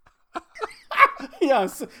 Yeah. a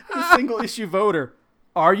single issue voter?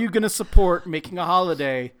 Are you gonna support making a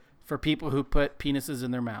holiday for people who put penises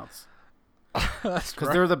in their mouths? That's Because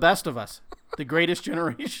right. they're the best of us, the greatest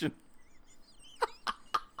generation.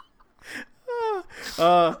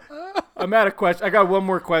 I'm at a question. I got one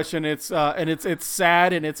more question. It's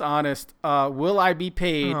sad and it's honest. Will I be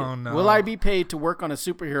paid? Oh, no. Will I be paid to work on a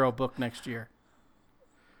superhero book next year?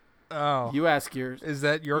 Oh. You ask yours. Is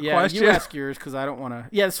that your Yeah, question? you ask yours because I don't want to.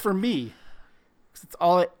 Yeah, it's for me. 'Cause it's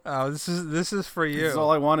all. Oh, this is for you. This is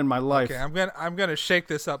all I want in my life. Okay, I'm gonna shake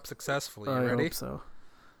this up successfully. You I ready? hope so.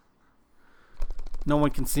 No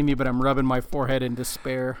one can see me, but I'm rubbing my forehead in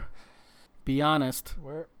despair. Be honest.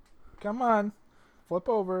 Where? Come on, flip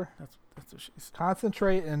over. That's what she's.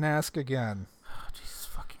 Concentrate and ask again. Oh, Jesus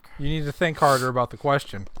fucking Christ. You need to think harder about the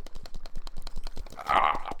question.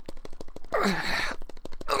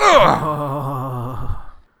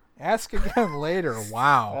 Ask again later.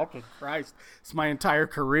 Wow. Fucking Christ. It's my entire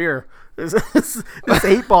career. This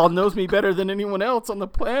 8-ball knows me better than anyone else on the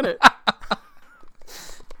planet.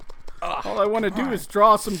 All I want to do is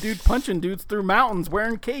draw some dude punching dudes through mountains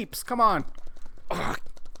wearing capes. Come on.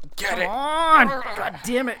 Get Come on. God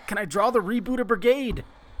damn it. Can I draw the reboot of Brigade?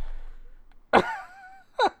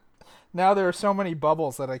 Now there are so many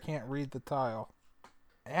bubbles that I can't read the tile.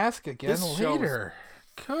 Ask again This shows- later.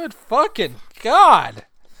 Good fucking God.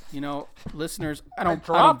 You know, listeners, I don't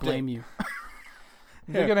dropped blame you.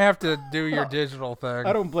 You're going to have to do your digital thing.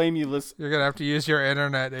 I don't blame you, You're going to have to use your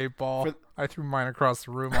internet 8-ball. I threw mine across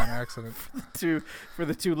the room on accident. For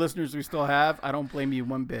the two listeners we still have. I don't blame you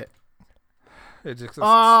one bit. It just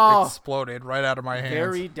Oh. exploded right out of my hands.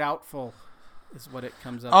 Very doubtful is what it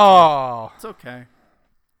comes up to. Oh. It's okay.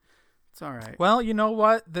 It's all right. Well, you know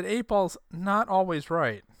what? That 8-ball's not always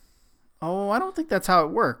right. Oh, I don't think that's how it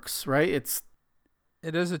works, right? It's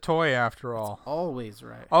It is a toy after all. always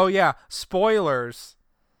right. Oh, yeah. Spoilers.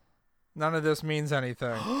 None of this means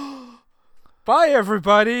anything. Bye,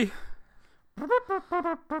 everybody.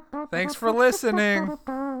 Thanks for listening.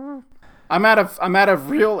 I'm out of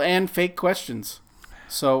real and fake questions.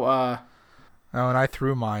 So Oh, and I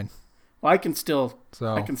threw mine. well, I can still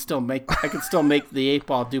So make the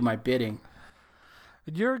 8-ball do my bidding.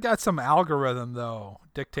 you've got some algorithm though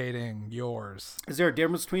dictating yours. Is there a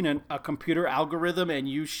difference between a computer algorithm and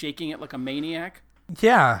you shaking it like a maniac?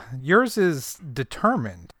 Yeah, yours is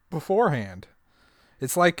determined beforehand.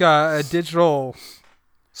 It's like a digital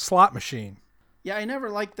slot machine. Yeah, I never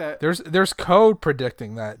liked that. There's code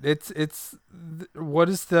predicting that. It's what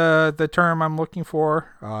is the term I'm looking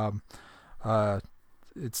for?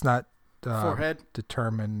 It's not Forehead?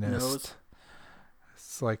 determinist. Nose?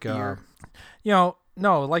 It's like Ear? no,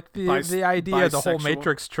 like the idea of the whole bisexual?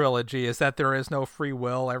 Matrix trilogy is that there is no free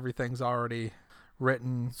will. Everything's already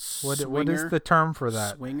written. What is Swinger? the term for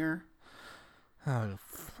that? Swinger? Oh,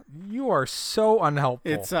 you are so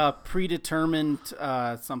unhelpful. It's predetermined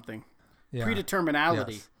something. Yeah.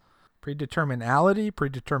 Predeterminality. Yes. Predeterminality,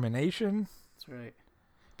 predetermination. That's right.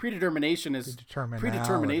 Predetermination is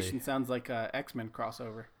predetermination sounds like a X-Men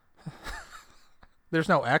crossover. There's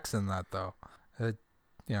no X in that though.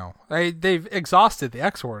 They've exhausted the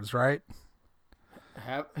X words, right?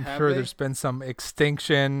 Have Sure, they? there's been some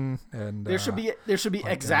extinction, and There should be like,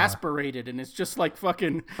 exasperated, and it's just like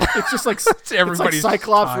fucking. It's just like everybody's it's like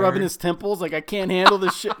Cyclops tired. rubbing his temples. Like I can't handle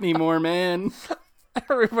this shit anymore, man.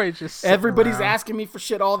 everybody's just sitting Everybody's around. asking me for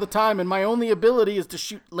shit all the time, and my only ability is to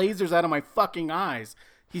shoot lasers out of my fucking eyes.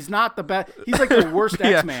 He's not the best. He's like the worst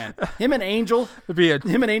Yeah. X-Man. Him and Angel Be a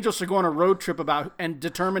Him and Angel should go on a road trip and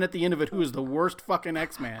determine at the end of it who is the worst fucking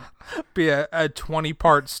X-Man. be a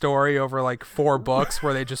 20-part story over like 4 books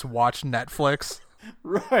where they just watch Netflix.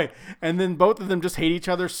 Right. And then both of them just hate each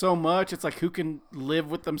other so much. It's like who can live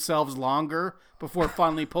with themselves longer before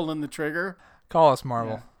finally pulling the trigger. Call us,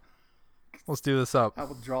 Marvel. Let's do this up. I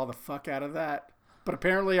will draw the fuck out of that. But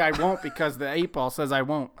apparently I won't because the 8-ball says I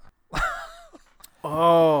won't.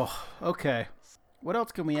 Oh, okay. What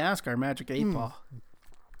else can we ask our magic 8-ball?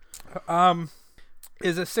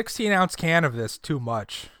 Is a 16-ounce can of this too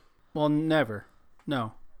much? Well, never.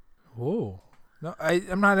 No. Whoa. No,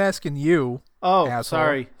 I'm not asking you. Oh,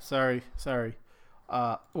 Asshole. sorry.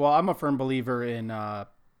 Well, I'm a firm believer in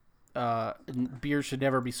beer should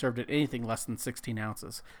never be served at anything less than 16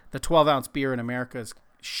 ounces. The 12-ounce beer in America is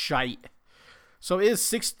shite. So is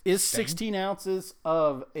 16 ounces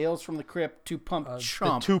of Ales from the Crypt 2 Pump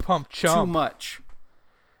Chump The 2 Pump Chump. too much?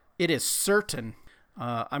 It is certain.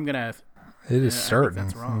 I'm gonna. It is certain. I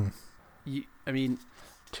think that's wrong. I mean,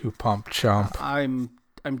 2 pump chump. I'm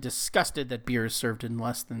disgusted that beer is served in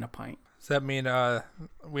less than a pint. Does that mean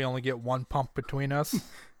we only get 1 pump between us?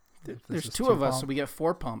 There's 2 of us, so we get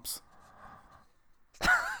 4 pumps. It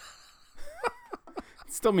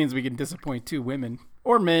still means we can disappoint 2 women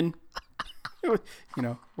or men.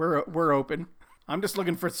 We're open. I'm just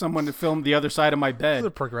looking for someone to film the other side of my bed. It's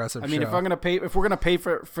a progressive. I mean, show. if we're gonna pay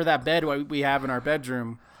for that bed we have in our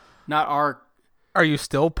bedroom, not our. Are you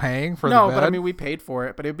still paying for the bed? No, but I mean, we paid for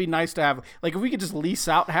it. But it'd be nice to have, like, if we could just lease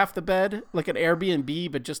out half the bed, like an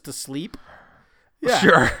Airbnb, but just to sleep. Yeah.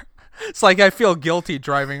 Sure. It's like I feel guilty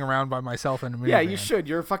driving around by myself in a minivan. Yeah, you should.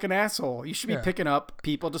 You're a fucking asshole. You should be picking up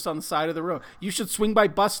people just on the side of the road. You should swing by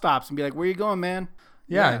bus stops and be like, "Where you going, man?"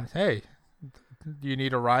 Yeah. Hey, do you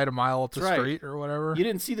need a ride a mile up the street or whatever? You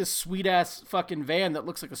didn't see this sweet ass fucking van that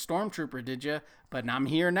looks like a stormtrooper, did you? But I'm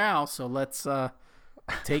here now, so let's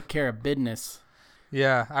take care of business.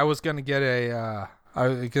 Yeah, I was gonna get a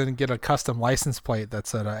custom license plate that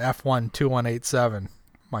said F12187,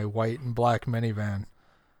 my white and black minivan.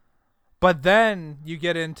 But then you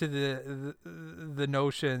get into the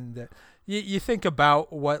notion that you think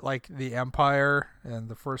about what like the Empire and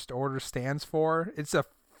the First Order stands for. It's a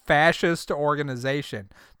fascist organization.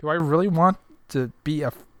 Do I really want to be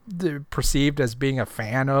perceived as being a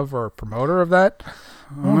fan of or a promoter of that?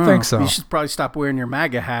 I don't think so. You should probably stop wearing your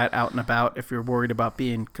MAGA hat out and about if you're worried about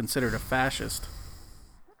being considered a fascist.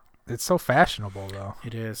 It's so fashionable, though.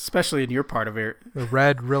 It is, especially in your part of it. The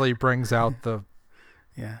red really brings out the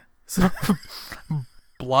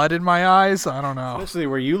blood in my eyes. I don't know. Especially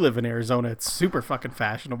where you live in Arizona, it's super fucking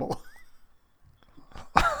fashionable.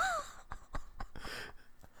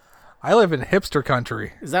 I live in hipster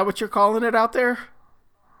country. Is that what you're calling it out there?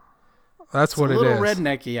 That's what it is. A little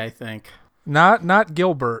rednecky, I think. Not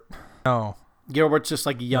Gilbert. No. Gilbert's just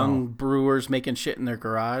like young brewers making shit in their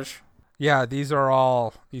garage. Yeah, these are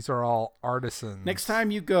all artisans.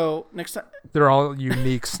 They're all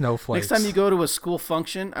unique snowflakes. Next time you go to a school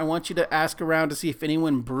function, I want you to ask around to see if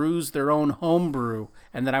anyone brews their own home brew,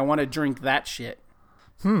 and then I want to drink that shit.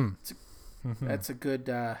 That's a good.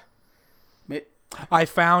 I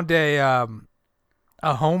found a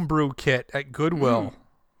homebrew kit at Goodwill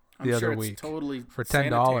the other week totally for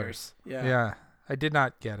 $10. Yeah, I did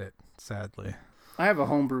not get it, sadly. I have a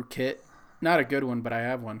homebrew kit, not a good one, but I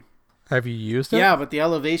have one. Have you used it? Yeah, but the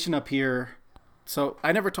elevation up here. So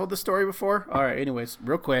I never told this story before. All right, anyways,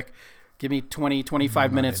 real quick, give me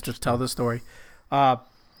 25 minutes to tell the story.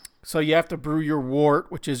 So you have to brew your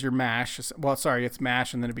wort, which is your mash. Well, sorry, it's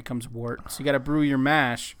mash, and then it becomes wort. So you got to brew your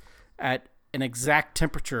mash at an exact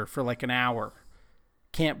temperature for like an hour.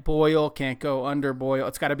 Can't boil, can't go under boil.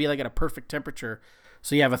 It's got to be like at a perfect temperature.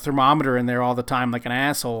 So you have a thermometer in there all the time like an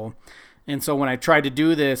asshole. And so when I tried to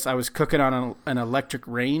do this, I was cooking on an electric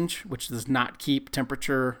range, which does not keep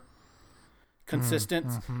temperature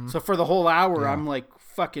consistent. So for the whole hour, I'm like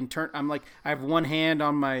fucking I'm like, I have one hand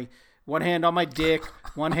on my dick,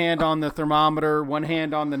 one hand on the thermometer, one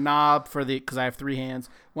hand on the knob because I have 3 hands,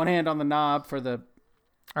 one hand on the knob for the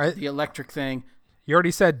electric thing. You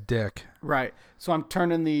already said dick. Right. So I'm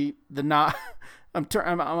turning the knob. I'm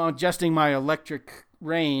adjusting my electric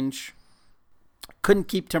range. Couldn't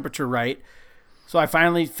keep temperature right. So I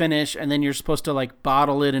finally finish, and then you're supposed to like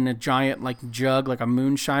bottle it in a giant like jug, like a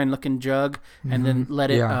moonshine looking jug, and then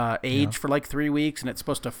let it age for like 3 weeks, and it's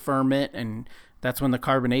supposed to ferment, and that's when the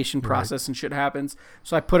carbonation process and shit happens.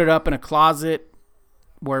 So I put it up in a closet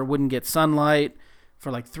where it wouldn't get sunlight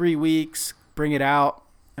for like 3 weeks, bring it out,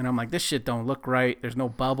 and I'm like, this shit don't look right. There's no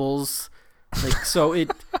bubbles. Like,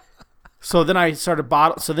 so then I started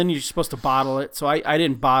so then you're supposed to bottle it. So I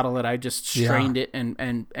didn't bottle it. I just strained it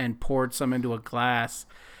and poured some into a glass,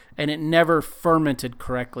 and it never fermented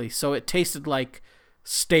correctly. So it tasted like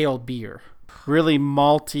stale beer, really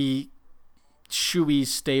malty, chewy,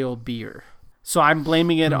 stale beer. So I'm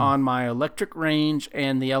blaming it on my electric range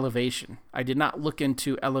and the elevation. I did not look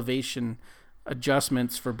into elevation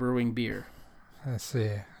adjustments for brewing beer. I see.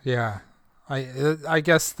 Yeah. I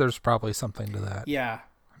guess there's probably something to that. Yeah.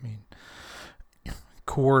 I mean,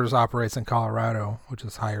 Coors operates in Colorado, which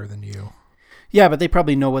is higher than you. Yeah, but they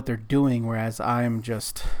probably know what they're doing, whereas I'm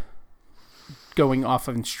just going off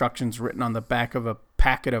of instructions written on the back of a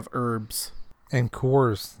packet of herbs. And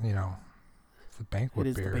Coors, it's a banquet beer. It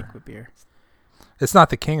is the banquet beer. It's not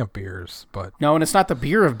the king of beers, but... No, and it's not the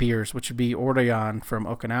beer of beers, which would be Orion from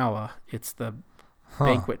Okinawa. It's the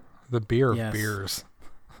banquet. The beer of beers.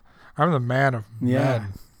 I'm the man of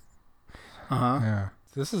men. Uh-huh. Yeah.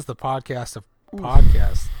 This is the podcast of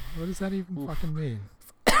podcasts. What does that even fucking mean?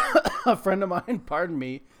 A friend of mine, pardon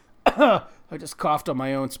me, I just coughed on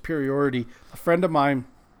my own superiority. A friend of mine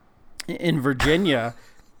in Virginia,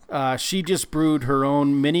 she just brewed her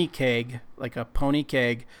own mini keg, like a pony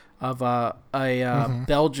keg, of a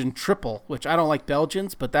Belgian triple, which I don't like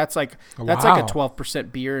Belgians, but that's like a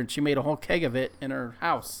 12% beer, and she made a whole keg of it in her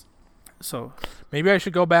house. So maybe I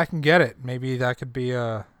should go back and get it. Maybe that could be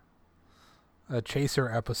a chaser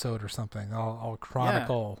episode or something. I'll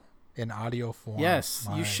chronicle in audio form. Yes,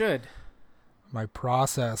 you should. My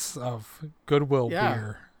process of Goodwill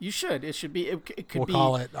beer. You should. It should be. It could we'll be.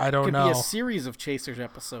 Call it. I don't know. Could be a series of chasers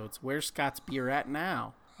episodes. Where's Scott's beer at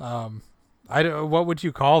now? What would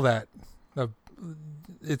you call that?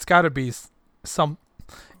 It's got to be some.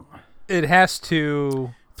 It has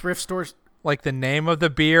to. Thrift stores. Like the name of the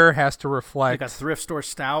beer has to reflect. Like a thrift store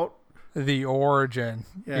stout. The origin.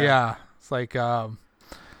 Yeah. It's like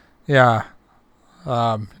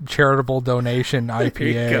charitable donation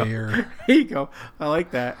IPA. There you go. I like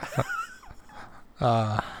that.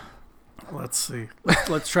 Let's see.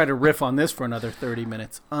 Let's try to riff on this for another 30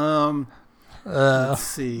 minutes. Let's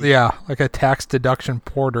see. Yeah, like a tax deduction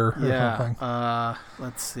porter or something.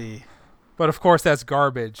 Let's see. But of course, that's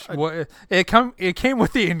garbage. It came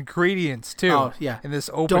with the ingredients too. Oh yeah. In this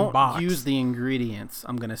open box. Don't use the ingredients.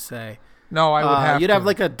 I'm gonna say. No, I would have. You'd have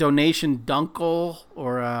like a donation dunkel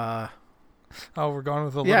or a. Oh, we're going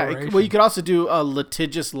with alliteration. Yeah. Well, you could also do a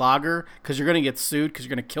litigious lager because you're gonna get sued because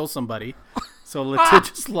you're gonna kill somebody. So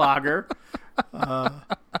litigious lager.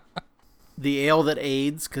 The ale that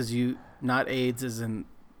aids because not AIDS isn't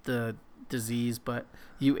the disease, but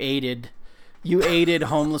you aided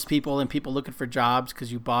homeless people and people looking for jobs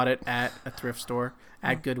because you bought it at a thrift store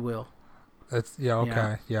at Goodwill. That's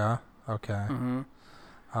okay. Yeah. Okay. Mm-hmm.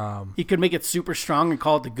 You could make it super strong and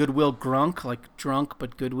call it the Goodwill Grunk, like drunk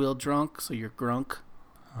but Goodwill drunk. So you're grunk.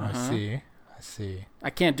 I see. I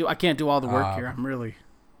can't do all the work here. I'm really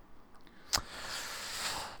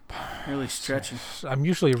stretching. I'm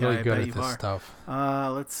usually really good at this stuff.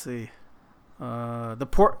 Let's see. The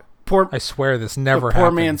poor. I swear this never happens. The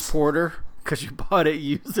poor man's porter. Because you bought it,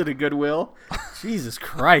 used it at Goodwill. Jesus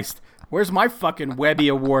Christ. Where's my fucking Webby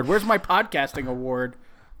award? Where's my podcasting award?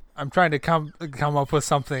 I'm trying to come up with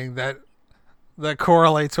something that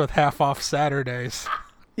correlates with half off Saturdays.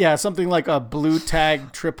 Yeah, something like a blue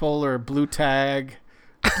tag triple or blue tag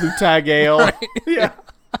ale. Right. Yeah.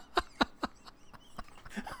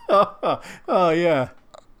 Oh yeah.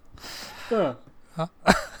 Huh.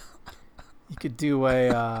 You could do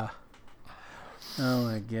a. Oh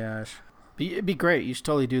my gosh. It'd be great. You should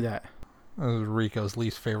totally do that. That was Rico's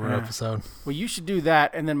least favorite episode. Well, you should do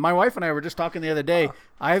that. And then my wife and I were just talking the other day.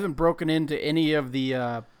 I haven't broken into any of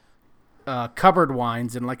the cupboard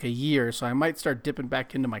wines in like a year, so I might start dipping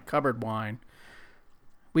back into my cupboard wine.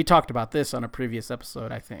 We talked about this on a previous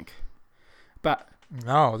episode, I think. But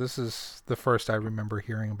no, this is the first I remember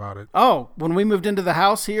hearing about it. Oh, when we moved into the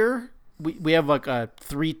house here, we have like a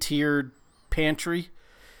 3-tiered pantry.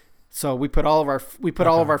 So we put all of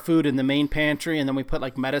our food in the main pantry, and then we put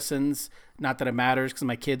like medicines. Not that it matters because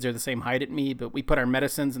my kids are the same height at me, but we put our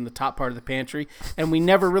medicines in the top part of the pantry, and we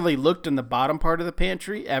never really looked in the bottom part of the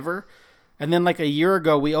pantry ever. And then like a year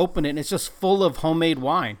ago, we opened it, and it's just full of homemade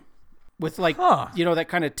wine with like that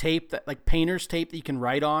kind of tape, that like painter's tape that you can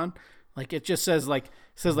write on. Like it just says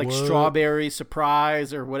strawberry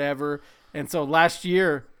surprise or whatever. And so last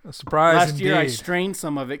year I strained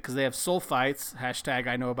some of it because they have sulfites. #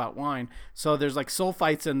 I know about wine. So there's like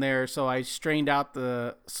sulfites in there. So I strained out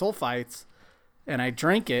the sulfites and I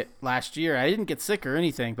drank it last year. I didn't get sick or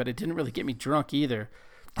anything, but it didn't really get me drunk either.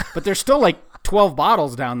 But there's still like 12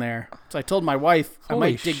 bottles down there. So I told my wife I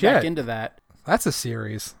might dig back into that. That's a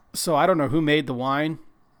series. So I don't know who made the wine,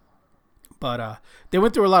 but they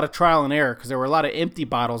went through a lot of trial and error because there were a lot of empty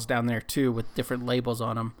bottles down there too with different labels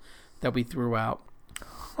on them that we threw out.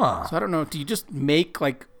 Huh. So I don't know. Do you just make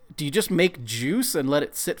juice and let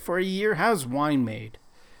it sit for a year? How's wine made?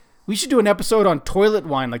 We should do an episode on toilet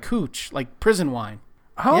wine, like hooch, like prison wine.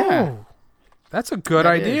 Oh, yeah. That's a good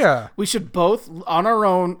idea. We should both, on our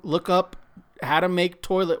own, look up how to make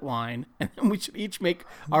toilet wine, and then we should each make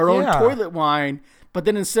our own toilet wine. But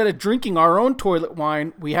then instead of drinking our own toilet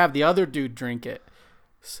wine, we have the other dude drink it.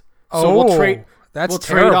 So we'll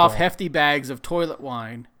trade off hefty bags of toilet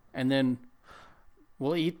wine, and then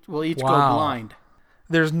we'll each go blind.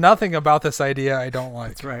 There's nothing about this idea I don't like.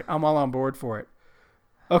 That's right. I'm all on board for it.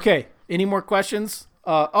 Okay. Any more questions?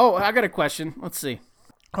 I got a question. Let's see.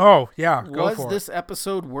 Oh, yeah. Go for it. Was this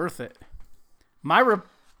episode worth it?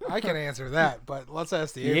 I can answer that, but let's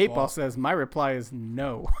ask the 8 ball says my reply is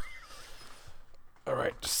no. All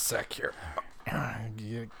right. Just a sec here. I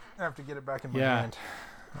have to get it back in my hand.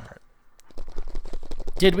 All right.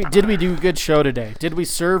 Did we do a good show today? Did we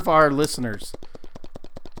serve our listeners?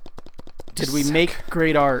 Did we make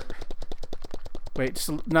great art? Wait, just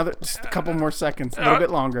a couple more seconds, a little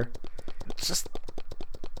bit longer. Just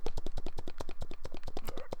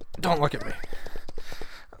don't look at me.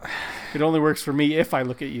 It only works for me if I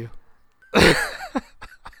look at you.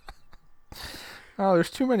 Oh,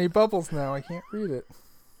 there's too many bubbles now. I can't read it.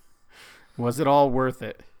 Was it all worth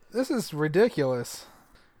it? This is ridiculous.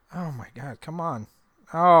 Oh my god, come on.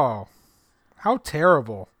 Oh, how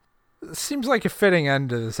terrible. It seems like a fitting end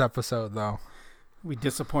to this episode, though. We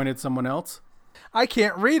disappointed someone else? I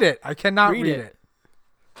can't read it. I cannot read it.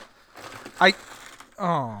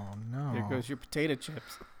 Oh, no. There goes your potato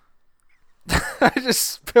chips. I just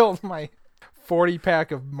spilled my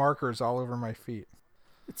 40-pack of markers all over my feet.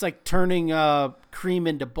 It's like turning cream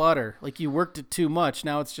into butter. Like you worked it too much.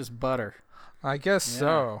 Now it's just butter. I guess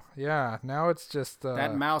so. Yeah. Now it's just...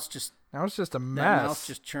 that mouse just... Now it's just a mess. That mouse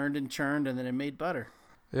just churned, and then it made butter.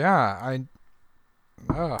 Yeah.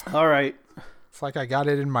 All right. It's like I got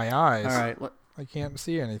it in my eyes. All right. I can't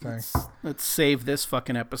see anything. Let's save this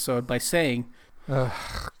fucking episode by saying... God,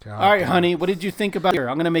 all right, honey. What did you think about here?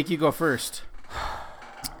 I'm going to make you go first.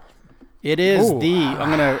 It is I'm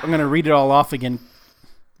gonna read it all off again.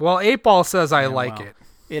 Well, 8 Ball says I like it.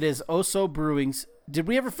 It is Oso Brewing's. Did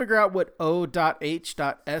we ever figure out what O.H.S.O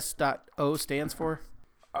stands for?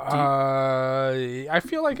 I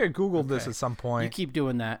feel like I Googled this at some point. You keep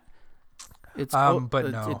doing that. It's but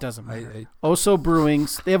no. It doesn't matter. Oso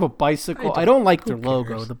Brewing's. They have a bicycle. I don't like their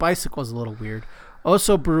logo. The bicycle is a little weird.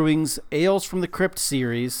 Oso Brewing's Ales from the Crypt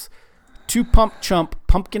series. 2 Pump Chump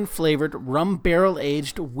pumpkin flavored rum barrel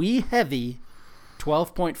aged wee heavy,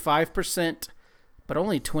 12.5%, but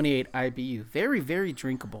only 28 IBU. Very, very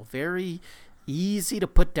drinkable. Very easy to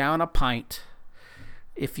put down a pint.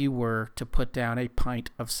 If you were to put down a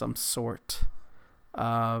pint of some sort.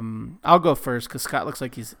 I'll go first because Scott looks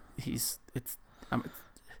like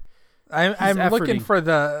I'm looking for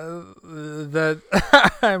the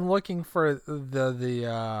I'm looking for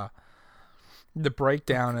the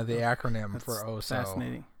breakdown of the acronym That's for OSO.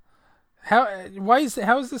 Fascinating. How is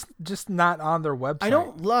this just not on their website? I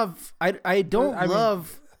don't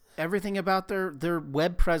love everything about their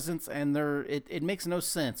web presence and it makes no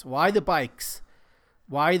sense. Why the bikes?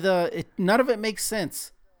 Why none of it makes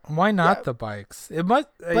sense. Why not the bikes? It must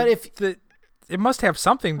it must have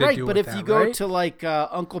something to do with that. Right, but if you go to like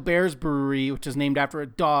Uncle Bear's Brewery, which is named after a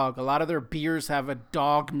dog, a lot of their beers have a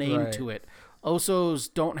dog name to it.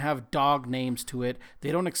 Osos don't have dog names to it.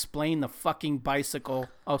 They don't explain the fucking bicycle.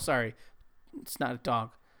 Oh, sorry. It's not a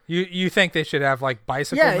dog. You think they should have like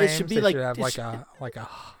bicycle names? Yeah, it should be like a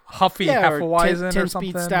Huffy Hefeweizen or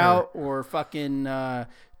something. Speed Stout or fucking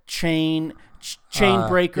Chain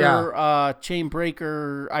Breaker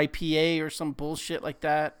IPA or some bullshit like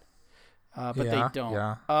that. But they don't.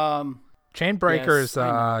 Yeah. Chain Breakers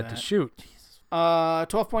to shoot.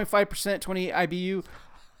 12.5%, 28 IBU.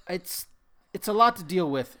 It's a lot to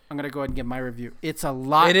deal with. I'm going to go ahead and give my review. It's a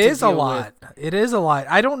lot to deal with. It is a lot.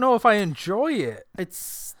 I don't know if I enjoy it.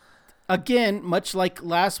 It's, again, much like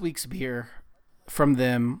last week's beer from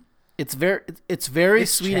them, it's very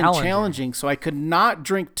sweet and challenging, so I could not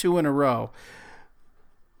drink 2 in a row,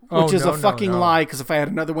 which is a fucking lie, because if I had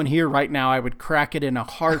another one here right now, I would crack it in a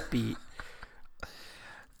heartbeat.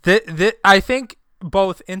 I think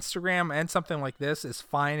both Instagram and something like this is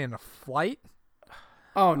fine in a flight.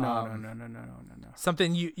 Oh, no.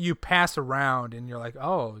 Something you pass around and you're like,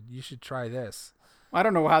 oh, you should try this. I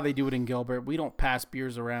don't know how they do it in Gilbert. We don't pass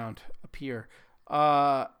beers around up here.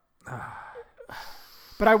 But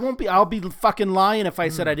I'll be fucking lying if I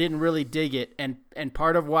said I didn't really dig it. And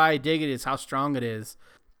part of why I dig it is how strong it is.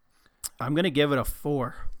 I'm going to give it a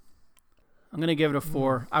 4.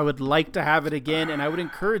 I would like to have it again, and I would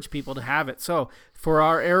encourage people to have it. So for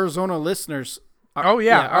our Arizona listeners...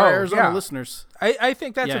 Arizona listeners. I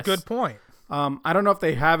think that's a good point. I don't know if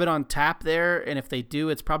they have it on tap there, and if they do,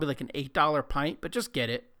 it's probably like an $8 pint, but just get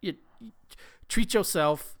it. You treat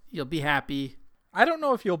yourself. You'll be happy. I don't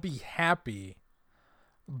know if you'll be happy,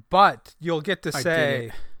 but you'll get to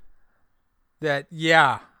say that,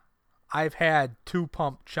 I've had 2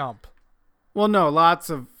 Pump Chump. Well, no, lots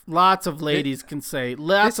of ladies can say.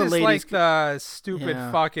 This is like the stupid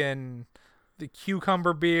fucking... the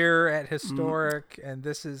cucumber beer at Historic, and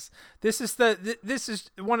this is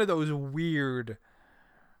one of those weird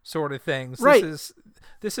sort of things. Right.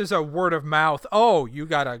 This is a word of mouth. Oh, you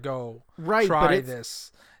gotta go try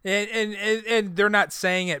this, and they're not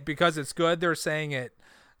saying it because it's good. They're saying it,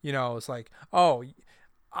 it's like, oh,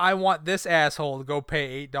 I want this asshole to go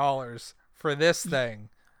pay $8 for this thing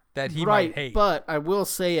that he right, might hate. But I will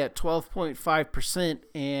say at 12.5%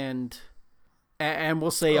 and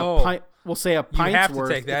we'll say a pint. We'll say a pint's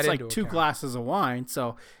worth. It's like 2 glasses of wine.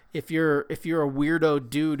 So if you're a weirdo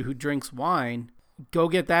dude who drinks wine, go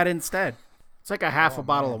get that instead. It's like a half a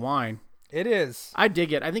bottle of wine. It is. I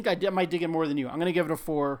dig it. I think I might dig it more than you. I'm gonna give it a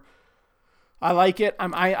 4. I like it.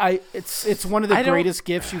 It's one of the greatest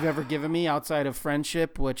gifts you've ever given me outside of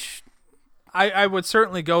friendship, which I would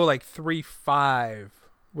certainly go like 3.5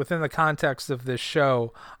 within the context of this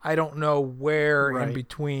show. I don't know where in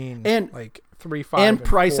between like 3.5 and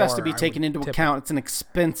price 4, has to be taken into account. It's an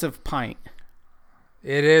expensive pint.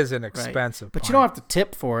 It is an expensive but pint. you don't have to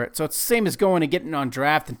tip for it. So it's the same as going and getting on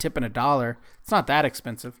draft and tipping $1. It's not that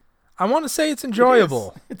expensive. I want to say it's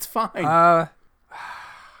enjoyable. It's fine.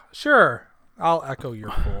 Sure. I'll echo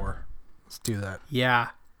your 4. Let's do that. Yeah.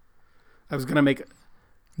 I was gonna make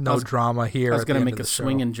drama here. I was gonna make a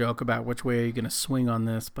swinging joke about which way are you gonna swing on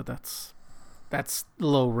this, but that's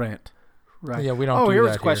low rent. Right. Yeah, we don't do that.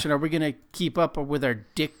 Here's a question. Are we going to keep up with our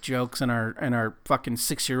dick jokes and our fucking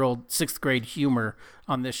 6-year-old 6th grade humor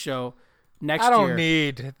on this show next year? I don't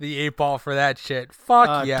need the 8 ball for that shit.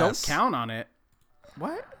 Fuck yes. Don't count on it.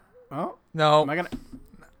 What? Oh. No. Am I gonna...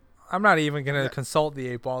 I'm not even going to consult the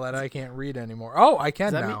 8 ball that I can't read anymore. Oh, I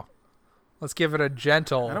can now. Mean... Let's give it a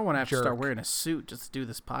gentle I don't want to have jerk. to start wearing a suit just to do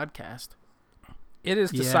this podcast. It is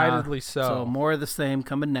decidedly so. So more of the same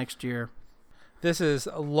coming next year. This is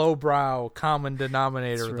a lowbrow common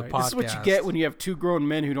denominator of the podcast. This is what you get when you have 2 grown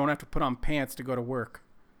men who don't have to put on pants to go to work.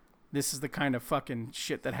 This is the kind of fucking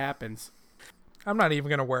shit that happens. I'm not even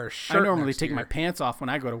going to wear a shirt. I normally take my pants off when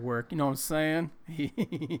I go to work. You know what I'm saying?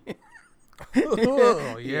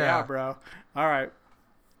 Oh, yeah, bro. All right.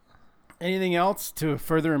 Anything else to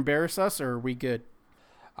further embarrass us, or are we good?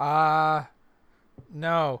 No.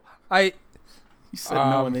 You said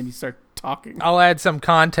no, and then you start talking. I'll add some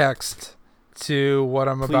context to what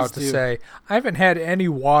I'm about to say. I haven't had any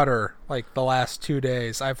water like the last 2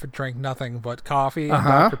 days. I've drank nothing but coffee and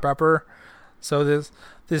Dr. Pepper. So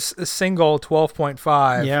this single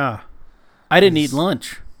 12.5. Yeah. I didn't eat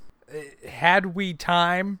lunch. Had we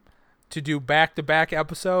time to do back-to-back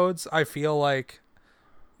episodes, I feel like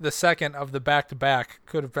the second of the back-to-back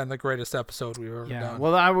could have been the greatest episode we've ever done.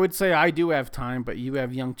 Well, I would say I do have time, but you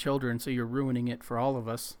have young children, so you're ruining it for all of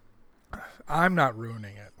us. I'm not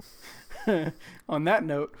ruining it. On that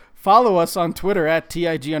note, follow us on Twitter at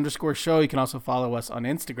TIG_show. You can also follow us on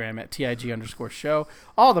Instagram at TIG_show.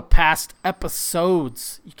 All the past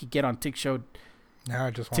episodes you can get on TigShow.com.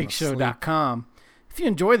 If you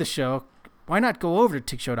enjoy the show, why not go over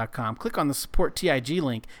to TigShow.com, click on the support TIG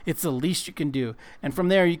link. It's the least you can do. And from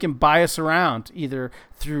there, you can buy us around, either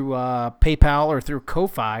through PayPal or through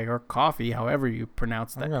Ko-Fi or Coffee, however you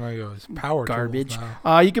pronounce that. I'm going to use power garbage.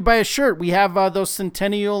 Now. You could buy a shirt. We have those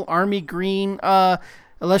Centennial Army Green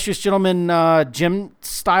Illustrious Gentleman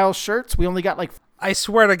gym-style shirts. We only got like... I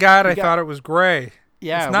swear to God, I thought it was gray.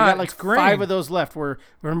 Yeah, it's not. We got like green. 5 of those left. We're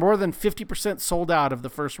more than 50% sold out of the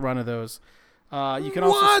first run of those. You can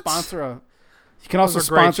also sponsor a... You can also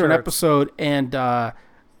sponsor an episode, and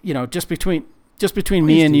just between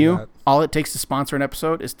me and you, all it takes to sponsor an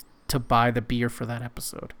episode is to buy the beer for that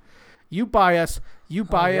episode. You buy us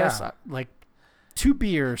like 2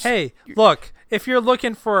 beers. Hey, look, if you're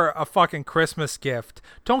looking for a fucking Christmas gift,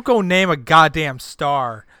 don't go name a goddamn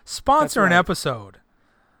star. Sponsor an episode.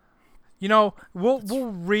 You know,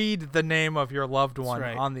 we'll read the name of your loved one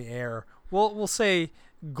on the air. We'll say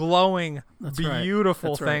glowing,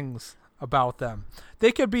 beautiful things about them.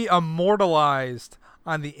 They could be immortalized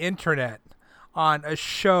on the internet on a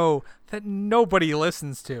show that nobody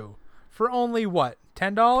listens to for only what,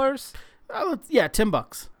 $10? Yeah,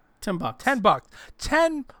 $10. $10.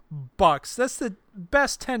 $10. That's the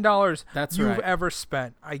best $10 you've ever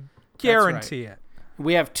spent. I guarantee it.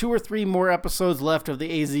 We have 2 or 3 more episodes left of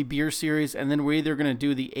the AZ beer series, and then we're either going to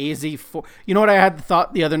do the AZ4. You know what I had the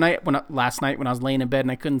thought the other night, last night when I was laying in bed and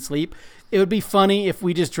I couldn't sleep? It would be funny if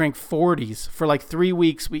we just drank 40s. For like 3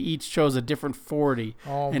 weeks, we each chose a different 40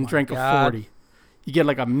 and drank a 40. You get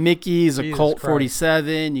like a Mickey's, a Colt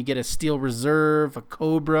 47. You get a Steel Reserve, a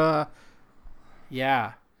Cobra.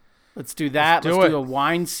 Yeah. Let's do that. Let's do a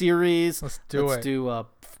wine series. Let's do a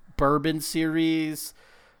bourbon series.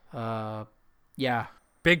 Yeah.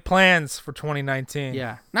 Big plans for 2019.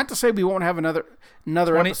 Yeah. Not to say we won't have another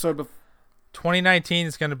episode. 2019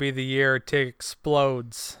 is going to be the year it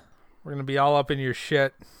explodes. We're going to be all up in your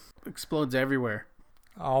shit. Explodes everywhere.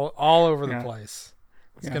 All over the place.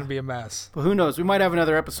 It's going to be a mess. But who knows? We might have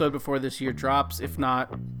another episode before this year drops. If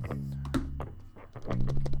not,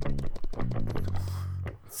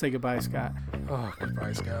 say goodbye, Scott. Oh,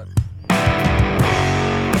 goodbye, Scott.